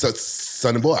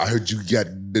 sonny boy, I heard you got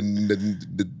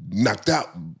knocked out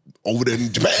over there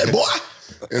in Japan, boy.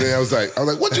 And then I was like,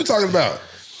 what you talking about?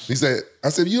 He said, I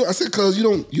said, cuz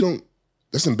you don't,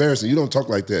 that's embarrassing. You don't talk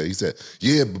like that. He said,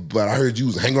 yeah, but I heard you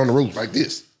was hanging on the rope like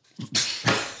this.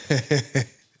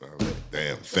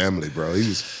 Damn, family, bro. He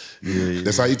was,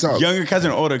 that's how he talks. Younger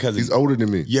cousin or older cousin? He's older than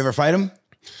me. You ever fight him?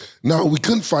 No, we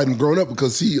couldn't fight him growing up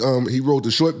because he rode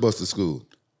the short bus to school.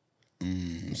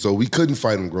 So we couldn't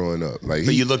fight him growing up. Like,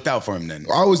 but you looked out for him then?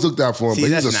 I always looked out for him. See,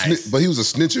 but, that's but he was a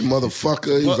snitching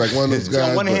motherfucker. He was like one of those guys.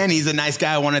 On one hand, he's a nice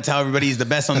guy. I want to tell everybody he's the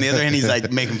best. On the other hand, he's like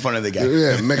making fun of the guy.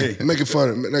 Yeah, making fun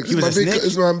of him. Like, he was a snitch?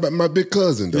 It's my big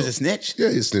cousin, though. He was a snitch? Yeah,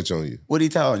 he'd snitch on you. What did he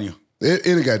tell on you?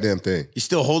 Any goddamn thing. You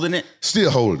still holding it?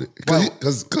 Still holding it.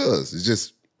 Because it's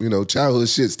just, you know, childhood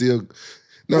shit still.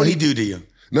 No, what did he do to you?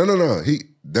 No.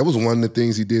 That was one of the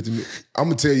things he did to me. I'm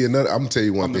gonna tell you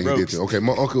one thing he did to me. Okay,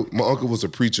 my uncle was a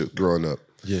preacher growing up.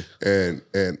 Yeah. And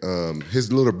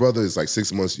his little brother is like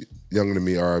 6 months younger than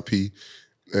me, RIP.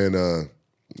 And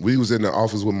we was in the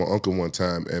office with my uncle one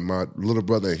time, and my little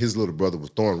brother and his little brother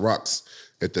was throwing rocks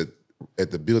at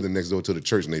the building next door to the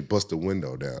church, and they bust the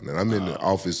window down. And I'm in the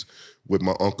office with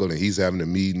my uncle, and he's having a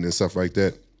meeting and stuff like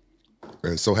that.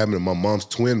 And so happened my mom's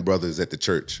twin brother is at the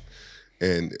church.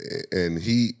 And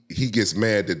he gets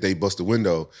mad that they bust the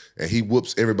window, and he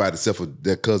whoops everybody except for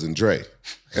their cousin Dre.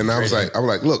 And I was like,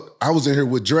 look, I was in here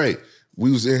with Dre.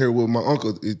 We was in here with my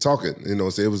uncle talking. You know,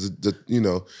 so it was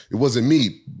it wasn't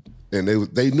me. And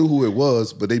they knew who it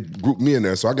was, but they grouped me in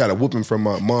there. So I got a whooping from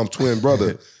my mom's twin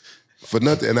brother for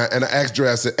nothing. And I asked Dre,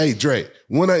 I said, hey Dre,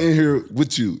 when I in here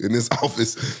with you in this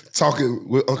office talking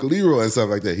with Uncle Leroy and stuff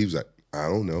like that, he was like, I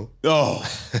don't know. Oh.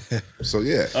 So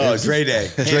yeah. Oh, Dre Day.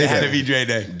 It had to be Dre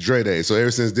Day. Dre Day. So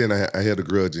ever since then, I had a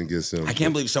grudge against him. I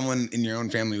can't believe someone in your own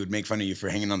family would make fun of you for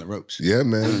hanging on the ropes. Yeah,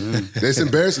 man. Mm-hmm. That's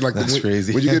embarrassing. Like that's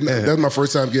crazy. When you that's my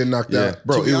first time getting knocked out.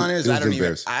 Bro, to be honest, I don't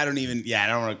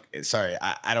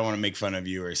want to make fun of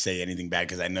you or say anything bad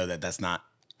because I know that's not,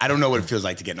 I don't know what it feels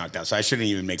like to get knocked out, so I shouldn't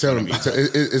even make fun of you.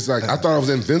 It's like I thought I was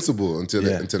invincible until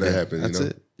that happened. That's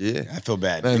it. Yeah, I feel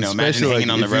bad. Man, imagine hanging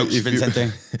on the ropes,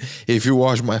 Vicente. If you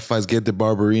watch my fights, get the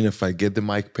Barberina fight, get the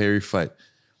Mike Perry fight.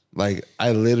 Like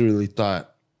I literally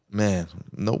thought, man,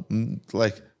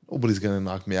 nobody's gonna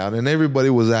knock me out. And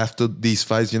everybody was after these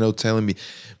fights, telling me,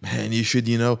 man, you should,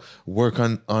 work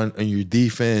on your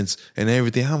defense and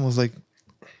everything. I was like,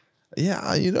 yeah,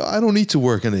 I don't need to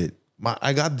work on it.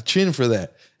 I got the chin for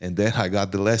that. And then I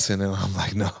got the lesson, and I'm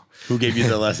like, no. Who gave you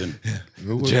the lesson?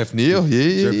 Jeff Neal.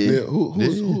 Jeff Neal.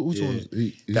 Who's one?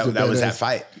 That was that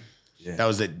fight. Yeah. That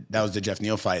was the Jeff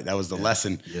Neal fight. That was the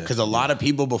lesson. Because a lot of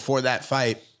people before that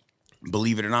fight,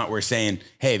 believe it or not, were saying,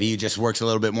 hey, if he just works a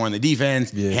little bit more on the defense,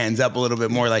 hands up a little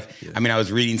bit more. Like, I mean, I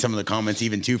was reading some of the comments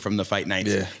even too from the fight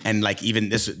nights. And like even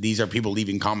these are people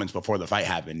leaving comments before the fight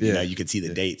happened. You know, you could see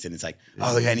the dates and it's like,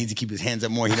 oh, the guy needs to keep his hands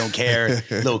up more. He don't care,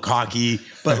 a little cocky.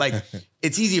 But like,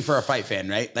 it's easy for a fight fan,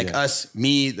 right? Like us,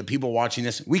 me, the people watching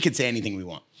this, we could say anything we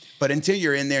want. But until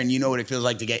you're in there and you know what it feels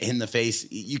like to get hit in the face,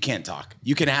 you can't talk.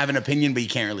 You can have an opinion, but you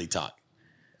can't really talk.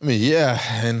 I mean,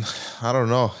 and I don't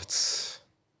know.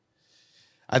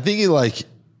 I think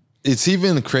it's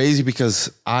even crazy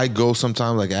because I go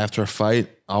sometimes like after a fight,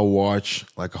 I'll watch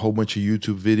like a whole bunch of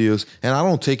YouTube videos and I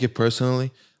don't take it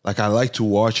personally. Like I like to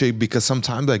watch it because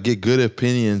sometimes I get good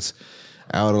opinions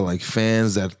out of like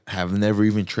fans that have never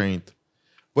even trained.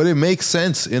 But it makes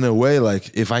sense in a way.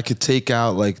 Like if I could take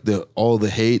out like all the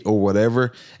hate or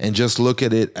whatever and just look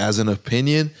at it as an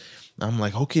opinion, I'm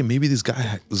like, okay, maybe this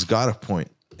guy has got a point,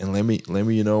 and let me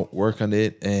work on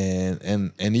it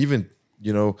and even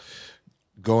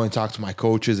go and talk to my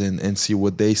coaches and see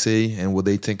what they say and what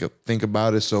they think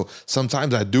about it. So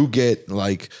sometimes I do get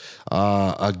like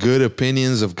a good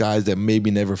opinions of guys that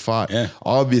maybe never fought. Yeah.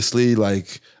 Obviously,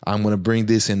 like I'm gonna bring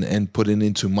this and put it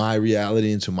into my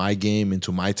reality, into my game,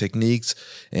 into my techniques,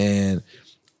 and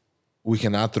we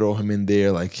cannot throw him in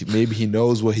there. Like maybe he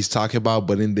knows what he's talking about,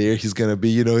 but in there he's gonna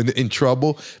be in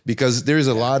trouble because there's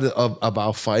a lot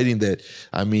about fighting that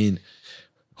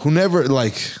who never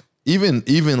like. Even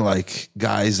like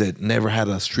guys that never had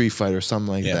a street fight or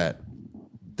something like that.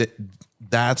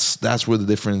 That's where the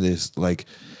difference is. Like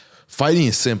fighting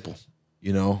is simple,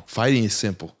 Fighting is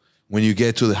simple. When you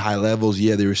get to the high levels,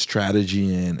 there is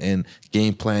strategy and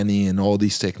game planning and all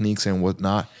these techniques and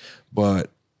whatnot.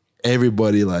 But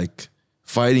everybody like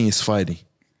fighting is fighting.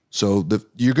 So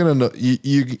you're gonna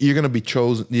be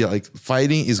chosen. Like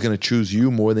fighting is gonna choose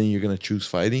you more than you're gonna choose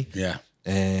fighting. Yeah.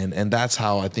 And that's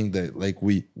how I think that like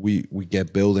we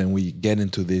get built and we get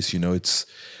into this. It's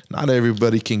not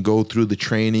everybody can go through the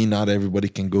training, not everybody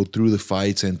can go through the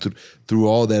fights and through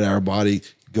all that our body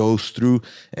goes through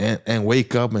and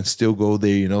wake up and still go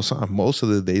there. So most of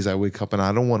the days I wake up and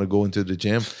I don't want to go into the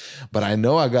gym, but I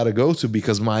know I gotta go to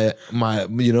because my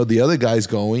the other guy's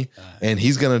going and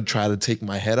he's gonna try to take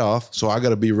my head off. So I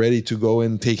gotta be ready to go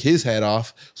and take his head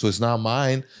off. So it's not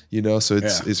mine, so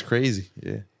it's crazy.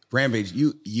 Yeah. Rampage,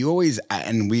 you always,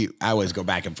 and I always go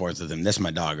back and forth with him. This is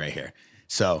my dog right here.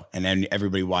 So, and then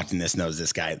everybody watching this knows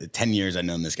this guy. The 10 years I've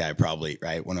known this guy probably,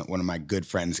 right? One of my good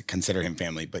friends, consider him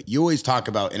family. But you always talk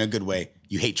about, in a good way,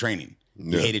 you hate training.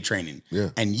 You hated training.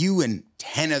 Yeah. And you and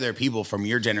 10 other people from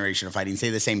your generation of fighting say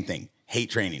the same thing. Hate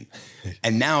training.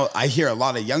 And now I hear a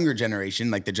lot of younger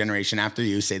generation, like the generation after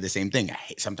you, say the same thing.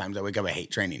 Sometimes I wake up, I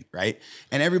hate training, right?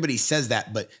 And everybody says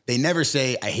that, but they never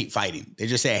say I hate fighting. They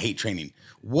just say I hate training.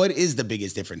 What is the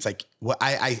biggest difference? Like what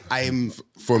I am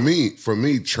for me,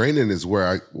 training is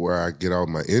where I get all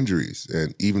my injuries.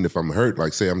 And even if I'm hurt,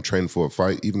 like say I'm training for a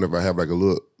fight, even if I have like a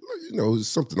little,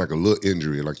 something like a little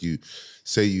injury, like you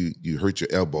say you hurt your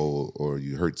elbow or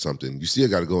you hurt something, you still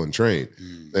got to go and train.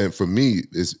 And for me,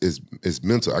 it's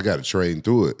mental. I got to train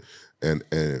through it, and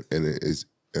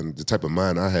the type of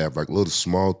mind I have, like little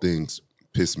small things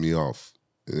piss me off,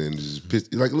 and just piss,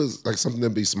 like something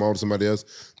that be small to somebody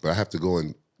else, but I have to go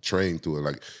and train through it.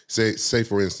 Like say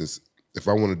for instance, if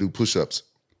I want to do push-ups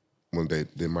one day,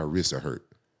 then my wrists are hurt.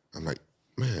 I'm like,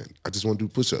 man, I just want to do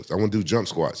push-ups. I want to do jump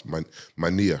squats. My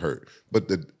knee hurt. But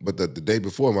the day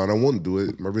before, I don't want to do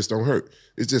it. My wrist don't hurt.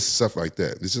 It's just stuff like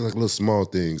that. It's just like little small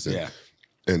things.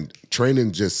 And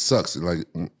training just sucks. And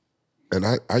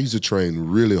I used to train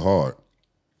really hard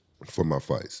for my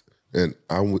fights. And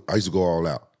I used to go all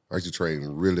out. I used to train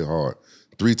really hard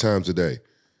 3 times a day.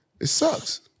 It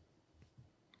sucks.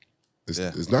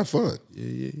 It's not fun.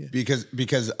 Yeah.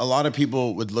 Because a lot of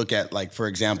people would look at, like, for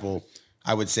example,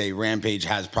 I would say Rampage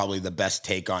has probably the best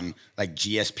take on like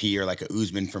GSP or like a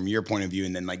Usman from your point of view,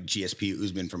 and then like GSP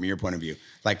Usman from your point of view.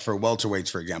 Like for welterweights,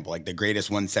 for example, like the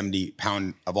greatest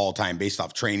 170-pound of all time based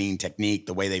off training, technique,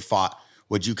 the way they fought.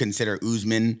 would you consider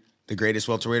Usman the greatest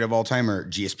welterweight of all time, or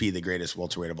GSP the greatest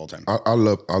welterweight of all time? I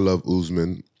love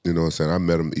Usman. You know what I'm saying? I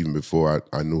met him even before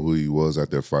I knew who he was out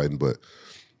there fighting, but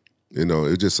you know,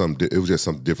 it was just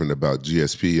something different about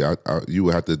GSP. You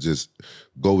would have to just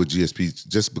go with GSP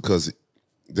just because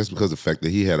of the fact that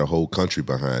he had a whole country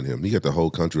behind him. He had the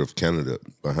whole country of Canada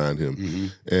behind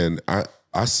him. And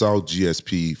I saw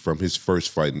GSP from his first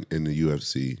fight in the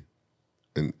UFC.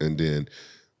 And then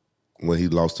when he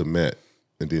lost to Matt,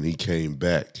 and then he came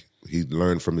back, he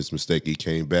learned from his mistake. He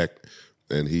came back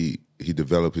and he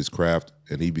developed his craft,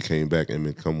 and he became back and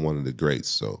become one of the greats.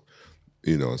 So,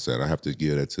 you know what I'm saying? I have to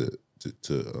give that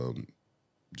to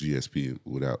GSP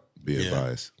without being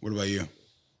biased. What about you?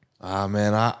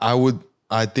 Man,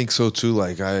 I think so too.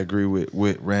 Like, I agree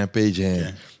with Rampage,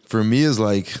 and for me, it's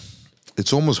like,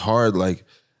 it's almost hard. Like,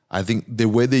 I think the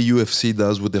way the UFC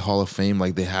does with the Hall of Fame,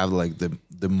 like they have like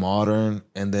the modern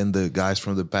and then the guys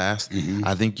from the past.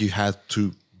 I think you have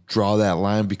to draw that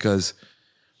line because,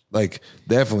 like,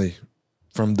 definitely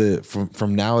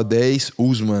from nowadays,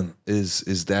 Usman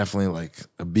is definitely like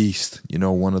a beast. You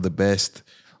know, one of the best,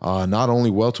 not only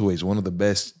welterweights, one of the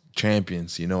best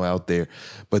champions, you know, out there.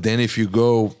 But then if you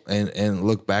go and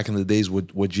look back in the days, what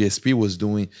GSP was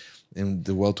doing in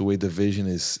the welterweight division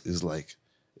is like,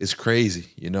 it's crazy,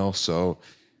 you know. So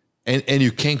and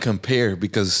you can't compare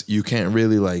because you can't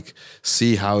really like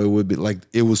see how it would be. Like,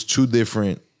 it was two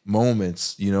different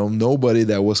moments, you know. Nobody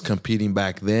that was competing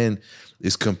back then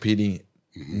is competing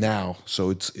now.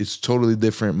 So it's totally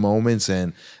different moments,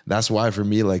 and that's why for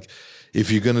me, like,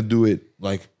 if you're gonna do it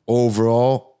like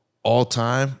overall all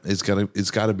time, it's gotta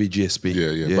be GSP.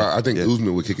 Yeah. But I think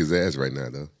Usman would kick his ass right now,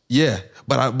 though. Yeah,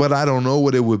 but I don't know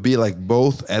what it would be like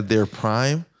both at their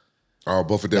prime. Oh,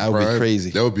 both of their prime? That would be crazy.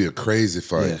 That would be a crazy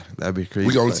fight. Yeah, that'd be crazy.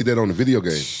 We can only see that on the video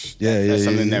game. That's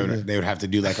something they would have to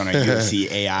do like on a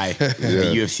UFC AI,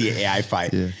 the UFC AI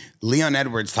fight. Yeah. Leon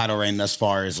Edwards' title reign thus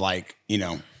far is like, you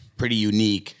know, pretty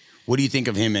unique. What do you think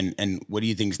of him, and what do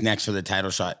you think's next for the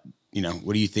title shot? You know,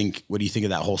 what do you think of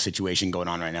that whole situation going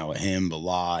on right now with him,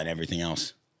 Bilal, and everything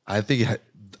else? I think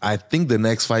the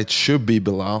next fight should be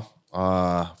Bilal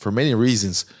for many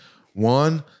reasons.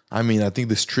 One, I mean, I think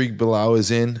the streak Bilal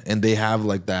is in, and they have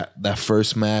like that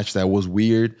first match that was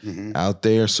weird out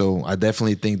there. So I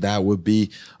definitely think that would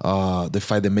be the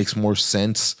fight that makes more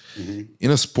sense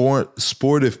in a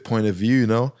sportive point of view. You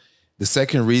know, the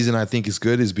second reason I think is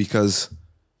good is because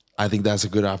I think that's a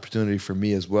good opportunity for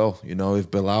me as well. You know, if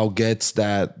Bilal gets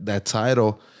that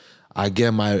title, I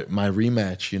get my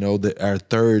rematch. You know, our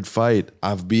third fight.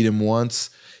 I've beat him once.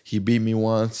 He beat me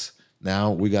once.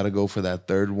 Now we got to go for that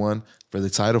third one for the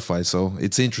title fight. So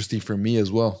it's interesting for me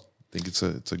as well. I think it's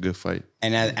a good fight.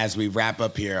 And as we wrap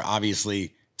up here,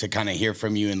 obviously, to kind of hear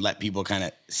from you and let people kind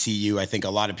of see you, I think a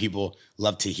lot of people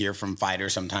love to hear from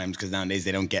fighters sometimes because nowadays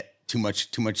they don't get too much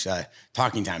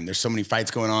talking time. There's so many fights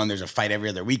going on. There's a fight every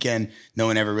other weekend. No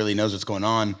one ever really knows what's going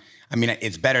on. I mean,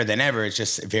 it's better than ever. It's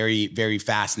just very, very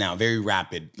fast now, very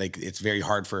rapid. Like, it's very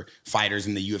hard for fighters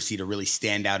in the UFC to really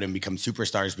stand out and become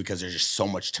superstars because there's just so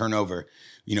much turnover.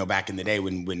 You know, back in the day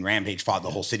when Rampage fought, the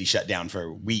whole city shut down for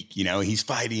a week. You know, he's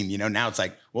fighting. You know, now it's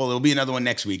like, well, there'll be another one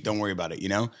next week. Don't worry about it. You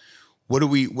know, what do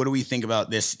we think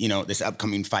about this? You know, this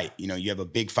upcoming fight. You know, you have a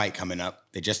big fight coming up.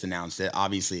 They just announced it.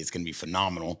 Obviously, it's going to be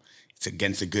phenomenal. It's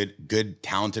against a good,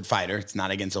 talented fighter. It's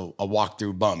not against a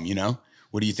walk-through bum. You know,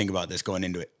 what do you think about this going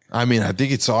into it? I mean, I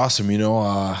think it's awesome, you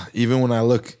know. Even when I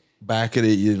look back at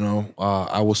it, you know,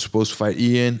 I was supposed to fight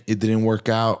Ian. It didn't work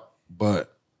out,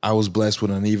 but I was blessed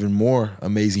with an even more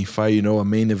amazing fight, you know, a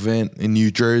main event in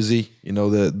New Jersey, you know,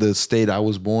 the state I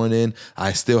was born in.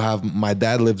 I still have, my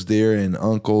dad lives there and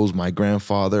uncles, my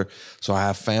grandfather. So I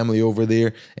have family over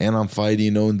there, and I'm fighting,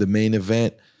 you know, in the main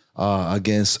event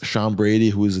against Sean Brady,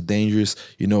 who is a dangerous,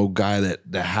 you know, guy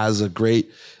that has a great,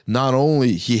 not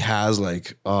only he has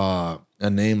like, a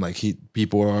name, like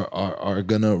people are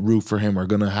gonna root for him, are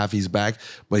gonna have his back,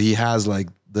 but he has like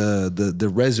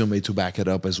the resume to back it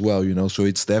up as well, you know. So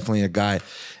it's definitely a guy,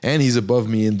 and he's above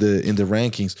me in the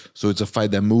rankings. So it's a fight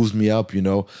that moves me up, you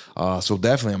know. So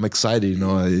definitely I'm excited, you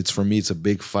know. It's for me, it's a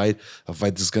big fight, a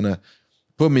fight that's gonna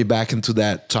put me back into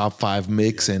that top 5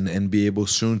 mix and be able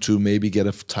soon to maybe get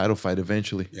a title fight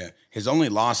eventually. Yeah. His only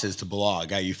loss is to Bilal, a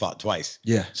guy you fought twice.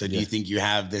 Yeah. So do you think you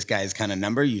have this guy's kind of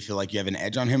number? You feel like you have an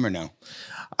edge on him or no?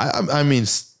 I mean,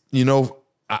 you know,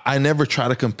 I never try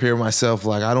to compare myself.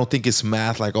 Like, I don't think it's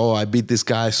math. Like, oh, I beat this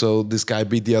guy, so this guy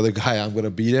beat the other guy, I'm going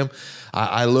to beat him.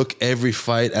 I look every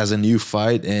fight as a new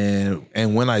fight. And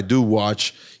when I do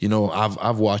watch, you know,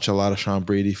 I've watched a lot of Sean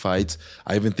Brady fights.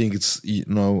 I even think it's, you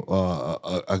know,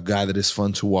 a guy that is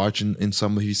fun to watch in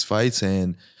some of his fights.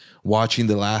 And watching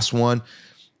the last one.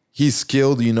 He's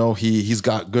skilled, you know, he's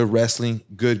got good wrestling,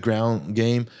 good ground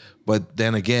game. But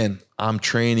then again, I'm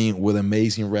training with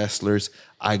amazing wrestlers.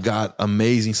 I got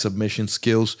amazing submission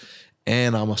skills,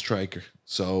 and I'm a striker.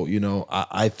 So, you know,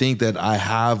 I think that I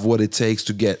have what it takes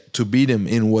to beat him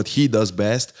in what he does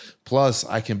best. Plus,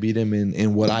 I can beat him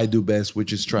in what I do best,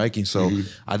 which is striking. So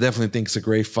I definitely think it's a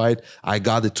great fight. I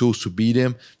got the tools to beat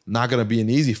him. Not going to be an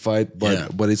easy fight,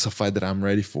 but it's a fight that I'm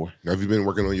ready for. Have you been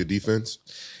working on your defense?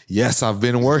 Yes, I've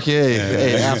been working.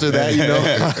 Hey, after that, you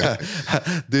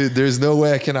know, dude, there's no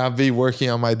way I cannot be working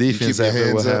on my defense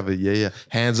after what happened. Yeah.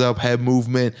 Hands up, head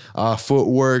movement,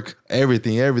 footwork,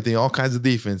 everything, all kinds of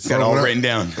defense. Got it all written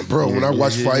down. Bro, when I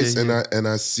watch fights and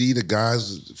I see the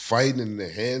guys fighting and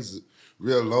their hands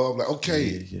real low, I'm like,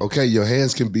 okay, your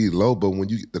hands can be low, but when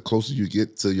the closer you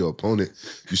get to your opponent,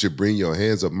 you should bring your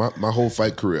hands up. My whole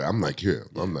fight career, I'm like here.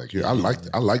 I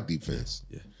like defense.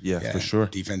 Yeah, for sure.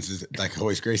 Defense is like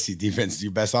Hoist Gracie. Defense is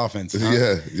your best offense.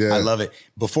 Huh? Yeah. I love it.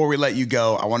 Before we let you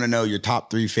go, I want to know your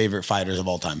top 3 favorite fighters of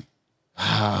all time.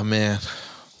 Ah, man.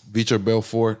 Vitor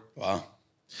Belfort. Wow.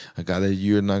 I got it.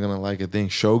 You're not gonna like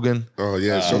it. Shogun. Oh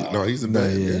yeah, Shogun. No, he's a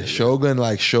man. Yeah.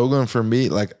 Shogun for me.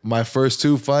 Like my first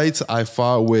 2 fights, I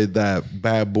fought with that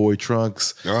bad boy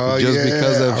Trunks. Oh just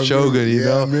because of Shogun. You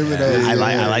know, I remember that.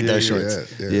 I like those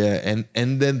shorts. Yeah.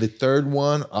 And then the third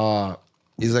one,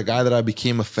 is a guy that I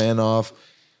became a fan of.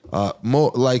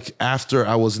 Like after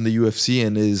I was in the UFC,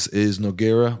 and is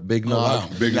Nogueira, Big Nog. Wow.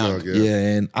 Big Nog, yeah.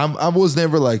 And I was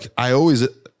never like, I always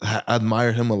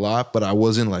admired him a lot, but I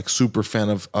wasn't like super fan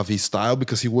of his style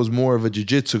because he was more of a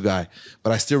jiu-jitsu guy.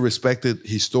 But I still respected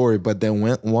his story. But then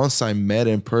once I met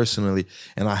him personally,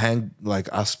 and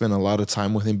I spent a lot of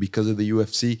time with him because of the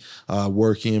UFC,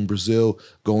 working in Brazil,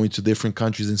 going to different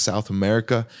countries in South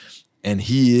America, and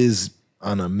he is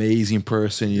an amazing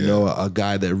person, you know, a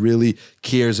guy that really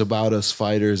cares about us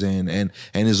fighters and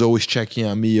is always checking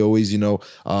on me, always, you know,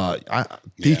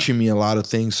 teaching me a lot of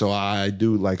things. So I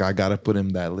gotta put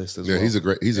him that list as well. Yeah, he's a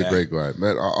great guy,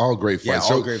 man. All great fights.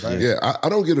 Yeah, all great fights. Yeah, I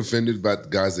don't get offended about the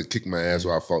guys that kick my ass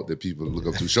or I fought that people look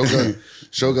up to.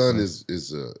 Shogun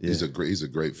is a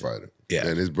great fighter. Yeah.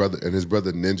 And his brother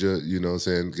Ninja, you know what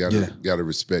I'm saying,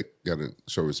 gotta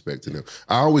show respect to them.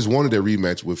 I always wanted a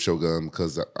rematch with Shogun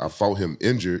because I fought him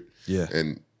injured. Yeah.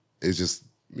 And it's just,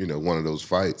 you know, one of those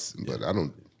fights. But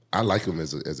I like him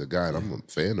as a guy, and I'm a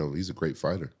fan of him. He's a great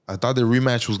fighter. I thought the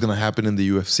rematch was gonna happen in the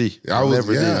UFC. I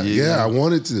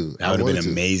wanted to. That would have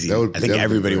been amazing. I think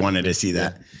everybody wanted to see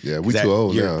that. Yeah, we too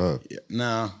old now, huh?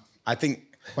 No, I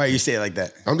think, why you say it like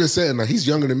that? I'm just saying, like, he's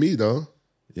younger than me, though.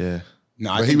 Yeah.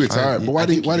 No, but he retired. But why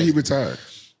did he retire?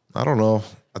 I don't know.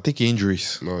 I think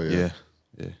injuries. Oh yeah.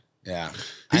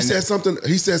 He said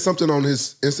something on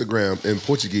his Instagram in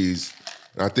Portuguese,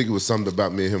 and I think it was something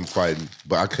about me and him fighting.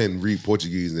 But I couldn't read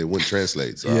Portuguese, and it wouldn't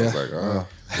translate. So I was like, oh.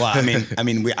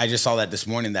 Well, I just saw that this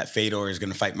morning that Fedor is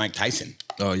going to fight Mike Tyson.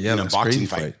 Oh yeah, in a boxing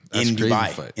fight in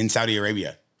Dubai, in Saudi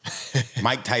Arabia.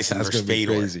 Mike Tyson versus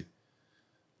Fedor. Crazy.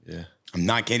 Yeah, I'm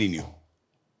not kidding you.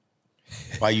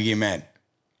 Why you getting mad?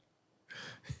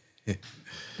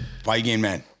 Why you getting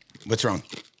mad? What's wrong?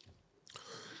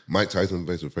 Mike Tyson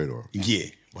versus Fedor. Yeah.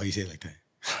 Why you say it like that?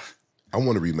 I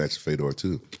want to rematch Fedor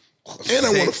too. And I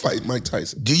want to fight Mike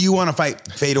Tyson. Do you want to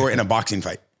fight Fedor in a boxing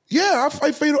fight? Yeah, I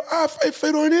fight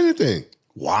Fedor in anything.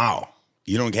 Wow.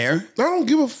 You don't care? I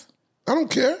don't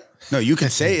care. No, you can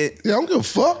say it. Yeah, I don't give a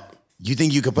fuck. You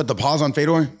think you could put the pause on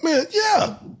Fedor? Man,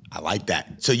 yeah. I like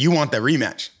that. So you want that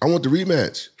rematch? I want the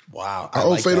rematch. Wow. I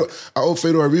owe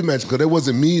Fedor a rematch because that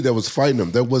wasn't me that was fighting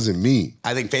him. That wasn't me.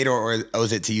 I think Fedor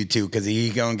owes it to you too, because he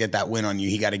gonna get that win on you.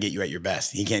 He got to get you at your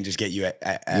best. He can't just get you at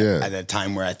a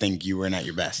time where I think you weren't at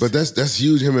your best. But that's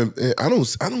huge. I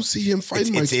don't see him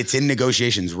fighting. It's in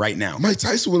negotiations right now. Mike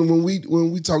Tyson, when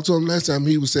we talked to him last time,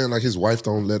 he was saying like his wife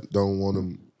don't want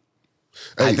him.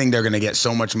 Hey, I think they're gonna get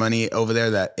so much money over there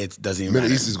that it doesn't even matter.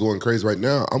 Middle East is going crazy right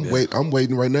now. I'm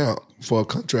waiting right now for a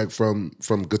contract from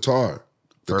Qatar.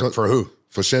 For who?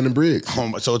 For Shannon Briggs.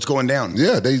 So it's going down.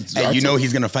 Yeah, he's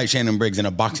going to fight Shannon Briggs in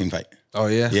a boxing fight. Oh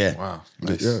yeah, yeah, wow,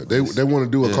 nice. Yeah. They want to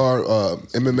do a card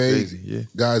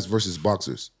MMA guys versus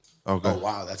boxers. Okay. Oh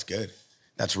wow, that's good.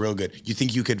 That's real good. You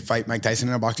think you could fight Mike Tyson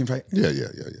in a boxing fight? Yeah.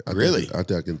 Really? I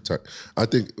think I can. I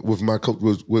think with my coach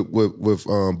with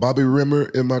Bobby Rimmer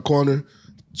in my corner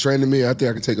training me, I think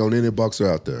I can take on any boxer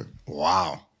out there.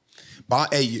 Wow.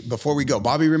 Hey, before we go,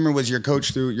 Bobby Rimmer was your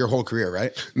coach through your whole career,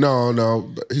 right? No.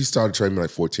 He started training me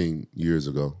like 14 years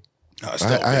ago.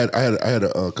 I had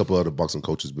a couple other boxing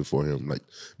coaches before him,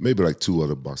 maybe 2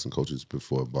 other boxing coaches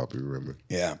before Bobby Rimmer.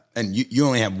 Yeah, and you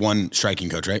only have one striking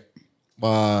coach, right?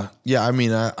 Yeah, I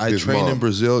mean, I trained in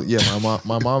Brazil. Yeah,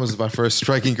 my mom is my first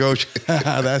striking coach.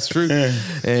 That's true.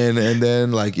 And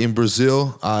then like in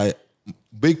Brazil,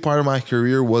 big part of my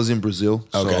career was in Brazil.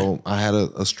 Okay. So I had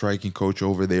a striking coach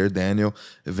over there, Daniel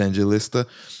Evangelista.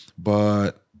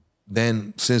 But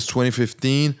then since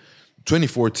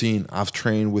 2014, I've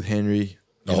trained with Henry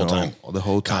the whole time.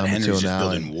 God, Henry's until just now.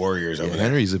 building warriors over there.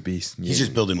 Henry's a beast. He's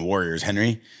just building warriors.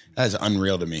 Henry, that is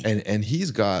unreal to me. And he's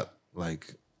got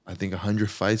like, I think 100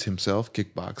 fights himself,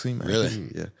 kickboxing. Man. Really?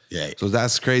 Yeah. So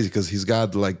that's crazy because he's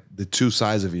got like the two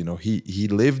sides of it. You know, he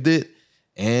lived it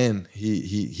and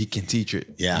he can teach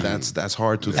it. Yeah, that's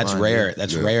hard to. That's find. rare.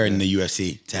 That's rare in the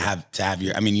UFC to have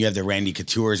your. I mean, you have the Randy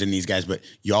Coutures and these guys, but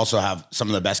you also have some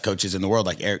of the best coaches in the world,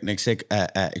 like Eric Nixick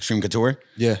at Extreme Couture.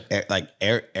 Yeah,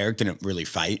 Eric didn't really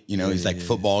fight. You know, he's like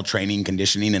football training,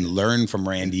 conditioning, and learn from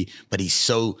Randy. But he's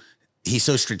so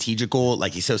strategical,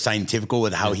 like he's so scientific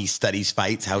with how he studies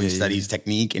fights, how he studies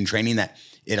technique and training that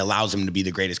it allows him to be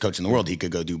the greatest coach in the world. He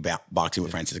could go do boxing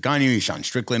with Francis Ngannou, Sean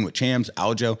Strickland with Champs,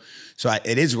 Aljo. So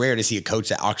it is rare to see a coach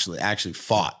that actually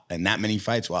fought and that many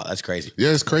fights. Wow, that's crazy.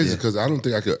 Yeah, it's crazy because I don't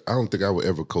think I would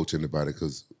ever coach anybody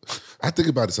because I think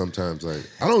about it sometimes. Like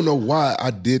I don't know why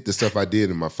I did the stuff I did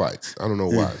in my fights. I don't know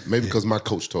why. Maybe because my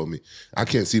coach told me. I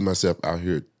can't see myself out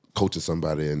here coaching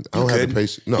somebody and I don't have the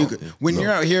patience. No. When you're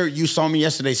out here, you saw me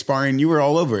yesterday sparring, you were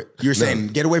all over it. You were saying,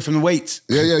 get away from the weights.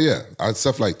 Yeah.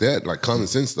 Stuff like that, like common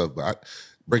sense stuff. But I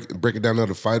break it down to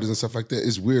other fighters and stuff like that.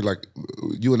 It's weird. Like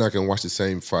you and I can watch the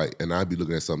same fight and I'd be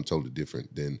looking at something totally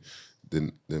different than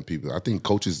people. I think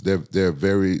coaches, they're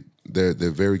very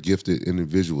gifted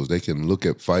individuals. They can look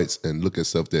at fights and look at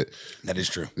stuff that is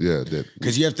true. Yeah,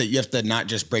 because you have to not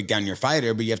just break down your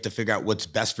fighter, but you have to figure out what's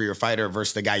best for your fighter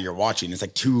versus the guy you're watching. It's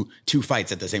like two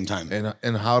fights at the same time,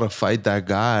 and how to fight that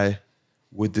guy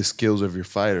with the skills of your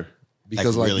fighter.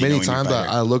 Because like really many times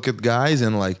I look at guys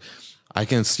and like I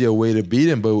can see a way to beat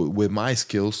him, but with my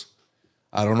skills,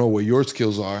 I don't know what your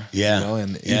skills are. Yeah. You know?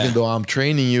 And even though I'm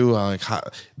training you,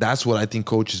 that's what I think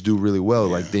coaches do really well.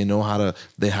 Yeah. Like they know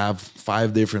they have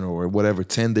 5 different or whatever,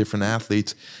 10 different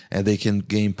athletes and they can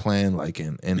game plan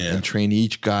and train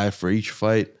each guy for each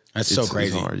fight. That's so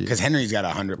crazy because Henry's got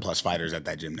 100+ fighters at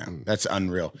that gym now. That's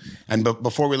unreal. And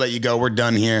before we let you go, we're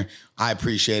done here. I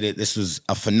appreciate it. This was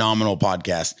a phenomenal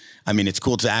podcast. I mean, it's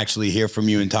cool to actually hear from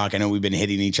you and talk. I know we've been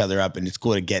hitting each other up and it's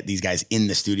cool to get these guys in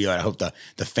the studio. I hope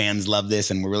the fans love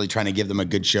this and we're really trying to give them a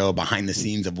good show behind the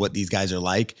scenes of what these guys are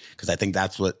like because I think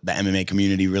that's what the MMA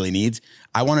community really needs.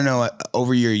 I want to know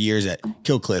over your years at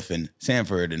Killcliff and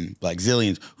Sanford and Black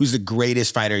Zillions, who's the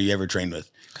greatest fighter you ever trained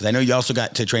with? Because I know you also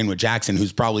got to train with Jackson,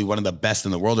 who's probably one of the best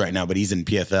in the world right now, but he's in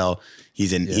PFL.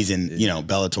 He's in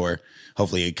Bellator.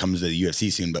 Hopefully he comes to the UFC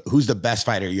soon. But who's the best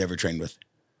fighter you ever trained with?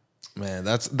 Man,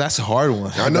 that's a hard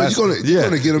one. I know you're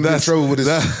gonna get him in trouble with his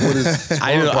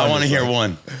I want to hear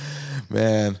one.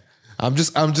 Man, I'm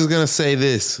just gonna say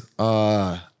this.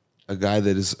 A guy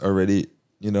that is already,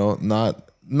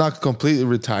 not completely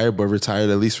retired, but retired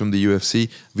at least from the UFC,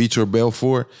 Vitor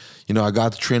Belfort. I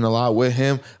got to train a lot with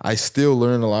him. I still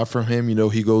learn a lot from him.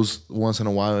 he goes once in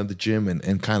a while in the gym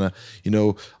and kind of,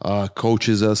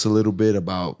 coaches us a little bit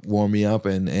about warming up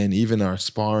and even our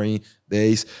sparring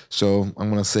days. So I'm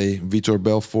going to say Vitor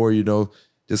Belfort,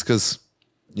 just because,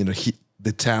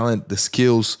 the talent, the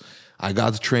skills, I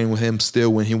got to train with him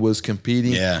still when he was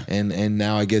competing. Yeah. And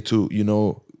now I get to,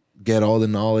 get all the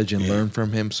knowledge and learn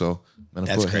from him. So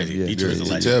that's crazy. Vitor is a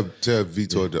legend. Tell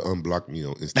Vitor to unblock me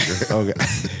on Instagram.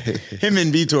 Okay. Him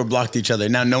and Vitor blocked each other.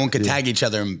 Now no one could tag each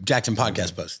other in Jackson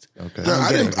podcast post. Okay. No,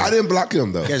 I didn't block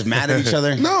him though. You guys mad at each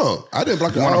other? No, I didn't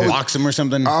block him. You want to box him or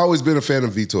something? I always been a fan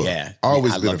of Vitor. Yeah,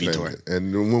 always been love a fan. Vitor.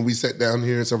 And when we sat down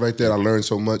here and stuff like that, I learned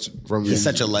so much from him. He's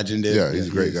such a legend, dude. Yeah, he's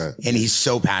a great guy. And he's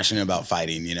so passionate about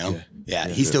fighting. Yeah.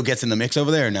 He still gets in the mix over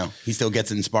there or no? He still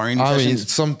gets in sparring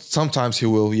sessions? I mean, sometimes he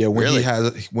will. Yeah, when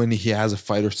Really? he has a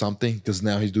fight or something, because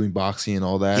now he's doing boxing and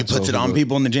all that. He puts it on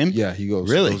people in the gym? Yeah, he goes.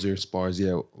 Really? He goes there, spars.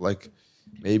 Yeah, like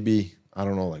maybe, I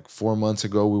don't know, like 4 months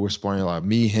ago, we were sparring a lot.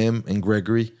 Me, him, and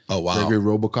Gregory. Oh, wow. Gregory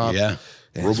Robocop. Yeah.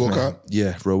 RoboCop?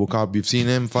 Yeah, Robocop. You've seen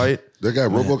him fight? They got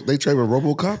they train with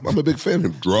RoboCop. I'm a big fan of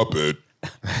him. Drop it.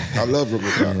 I love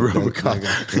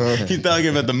RoboCop. He's talking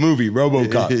about the movie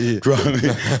RoboCop. He's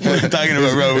talking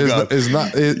about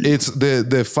RoboCop. It's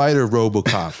the fighter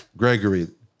RoboCop. Gregory.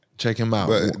 Check him out.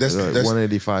 But that's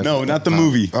 185. No, not the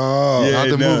movie. Oh, not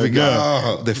the movie guy.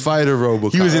 No. The fighter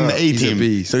RoboCop. He was in the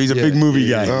A-Team, so he's a big movie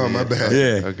guy. Oh, my bad.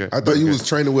 Yeah. Okay. I thought you was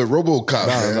training with RoboCop.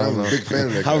 Man. I'm a big fan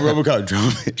of that How guy. RoboCop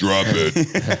drop it? Drop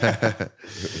it.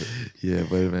 Yeah,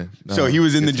 wait a minute. No, So he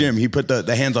was in the gym. He put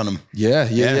the hands on him.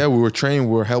 Yeah. We were training.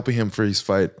 We were helping him for his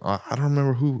fight. I don't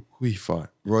remember who he fought.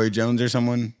 Roy Jones or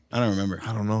someone? I don't remember.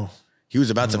 I don't know. He was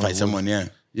about to fight someone, yeah.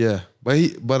 Yeah,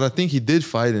 but I think he did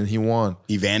fight and he won.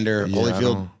 Evander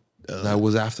Holyfield? That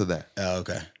was after that. Oh,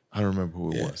 okay. I don't remember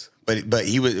who it was. But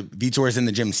Vitor is in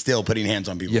the gym still putting hands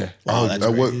on people. Yeah. Oh, that's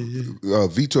great.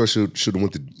 Vitor should have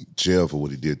went to jail for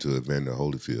what he did to Evander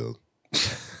Holyfield.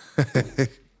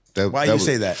 Why you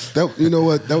say that? You know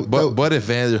what? But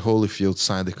Evander Holyfield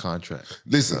signed the contract.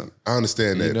 Listen, I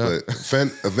understand that,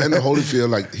 but Evander Holyfield,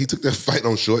 like, he took that fight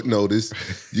on short notice.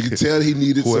 You can tell he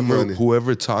needed some money.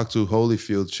 Whoever talked to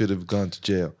Holyfield should have gone to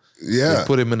jail. Yeah. They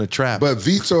put him in a trap. But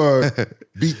Vitor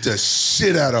beat the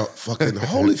shit out of fucking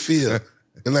Holyfield.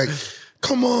 And like,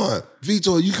 come on,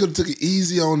 Vitor, you could have took it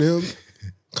easy on him.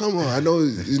 Come on, I know,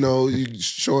 you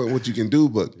showing what you can do,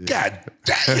 but god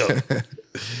damn.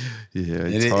 Yeah,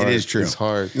 it is true. It's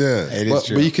hard. Yeah, it is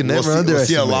true. But you can never underestimate. We'll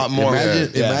see a lot more.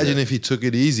 Imagine if he took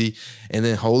it easy and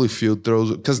then Holyfield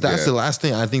throws, because that's the last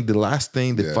thing. I think the last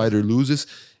thing the fighter loses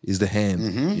is the hand.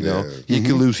 He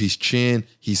could lose his chin,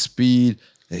 his speed,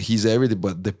 he's everything,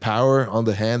 but the power on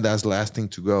the hand, that's the last thing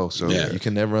to go. So you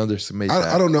can never underestimate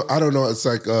that. I don't know. It's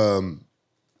like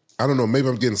I don't know. Maybe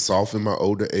I'm getting soft in my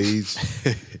older age.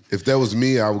 If that was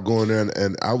me, I would go in there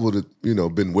and I would have,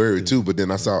 been worried too. But then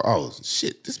I saw, oh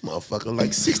shit, this motherfucker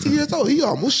like 60 years old. He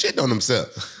almost shit on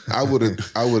himself. I would have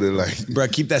like, bro,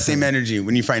 keep that same energy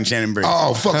when you fight Shannon Briggs.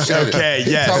 Oh fuck, Shannon. Okay,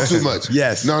 He talked too much.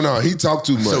 Yes. No, he talked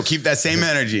too much. So keep that same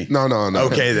energy. No.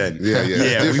 Okay then.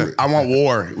 Yeah. I want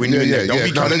war. When don't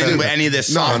be coming in with any of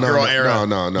this soft girl era.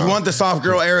 No. You want the soft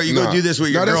girl era? You go do this with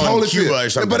your girl in Cuba or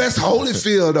something. But that's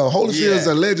Holyfield though. Holyfield's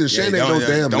a legend. Shannon ain't no damn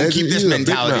legend. Don't keep this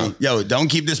mentality. Yo, don't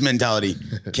keep this mentality.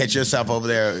 Catch yourself over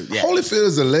there. Yeah. Holyfield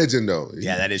is a legend though.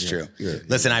 Yeah, that is true. Yeah.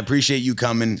 Listen, I appreciate you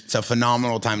coming. It's a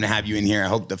phenomenal time to have you in here. I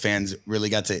hope the fans really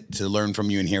got to learn from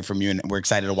you and hear from you. And we're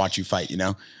excited to watch you fight,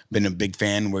 Been a big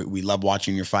fan. We love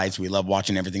watching your fights. We love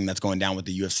watching everything that's going down with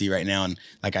the UFC right now. And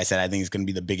like I said, I think it's going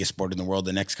to be the biggest sport in the world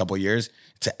the next couple of years.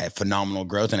 It's a phenomenal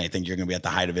growth, and I think you're going to be at the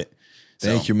height of it.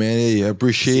 Thank you, man. I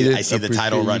appreciate it. I see the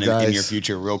title run in your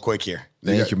future real quick here.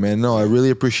 Thank you, man. No, I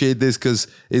really appreciate this because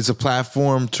it's a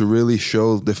platform to really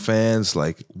show the fans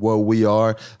like what we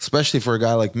are, especially for a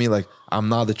guy like me. Like, I'm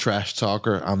not the trash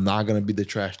talker. I'm not going to be the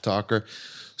trash talker.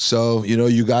 So,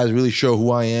 you guys really show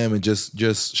who I am and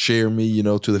just share me,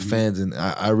 to the fans. And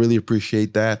I really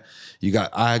appreciate that.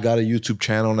 I got a YouTube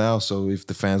channel now, so if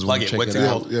the fans want to check it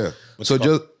out. Yeah. So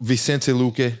just Vicente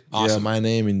Luque, awesome. my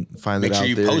name, and find it out there.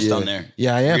 Make sure you post on there.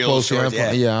 Yeah, I am Real posting. shorts,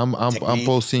 I'm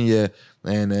posting,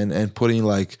 and putting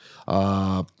like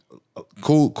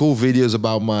cool videos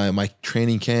about my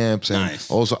training camps, and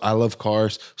also I love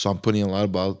cars, so I'm putting a lot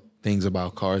about things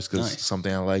about cars because it's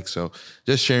something I like. So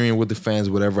just sharing with the fans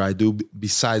whatever I do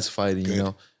besides fighting,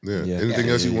 Yeah. Anything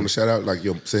else you want to shout out? Like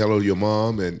say hello to your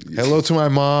mom and hello to my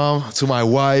mom, to my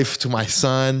wife, to my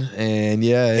son, and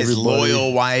his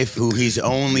loyal wife, who he's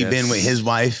only been with his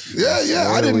wife.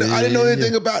 Yeah. I didn't know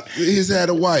anything about he's had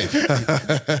a wife.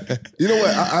 You know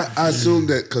what? I assumed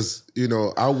that because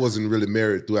I wasn't really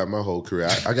married throughout my whole career.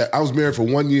 I was married for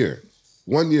 1 year.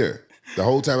 1 year. The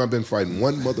whole time I've been fighting,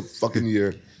 1 motherfucking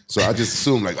year. So I just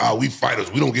assumed like, we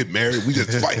fighters, we don't get married, we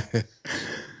just fight.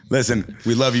 Listen,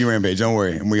 we love you, Rampage. Don't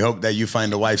worry, and we hope that you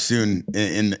find a wife soon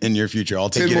in your future. I'll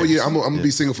take 10 more years. I'm gonna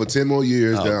be single for 10 more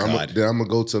years. Oh, then I'm gonna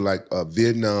go to like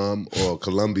Vietnam or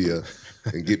Colombia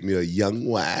and get me a young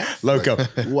wife. Loco.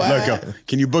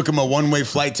 Can you book him a one-way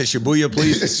flight to Shibuya,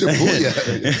 please?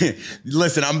 Shibuya.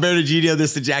 Listen, I'm Berto Gidio.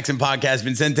 This is the JAXXON Podcast.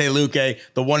 Vicente Luque,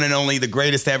 the one and only, the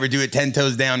greatest to ever do it. 10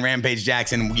 toes down, Rampage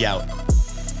Jackson. We out.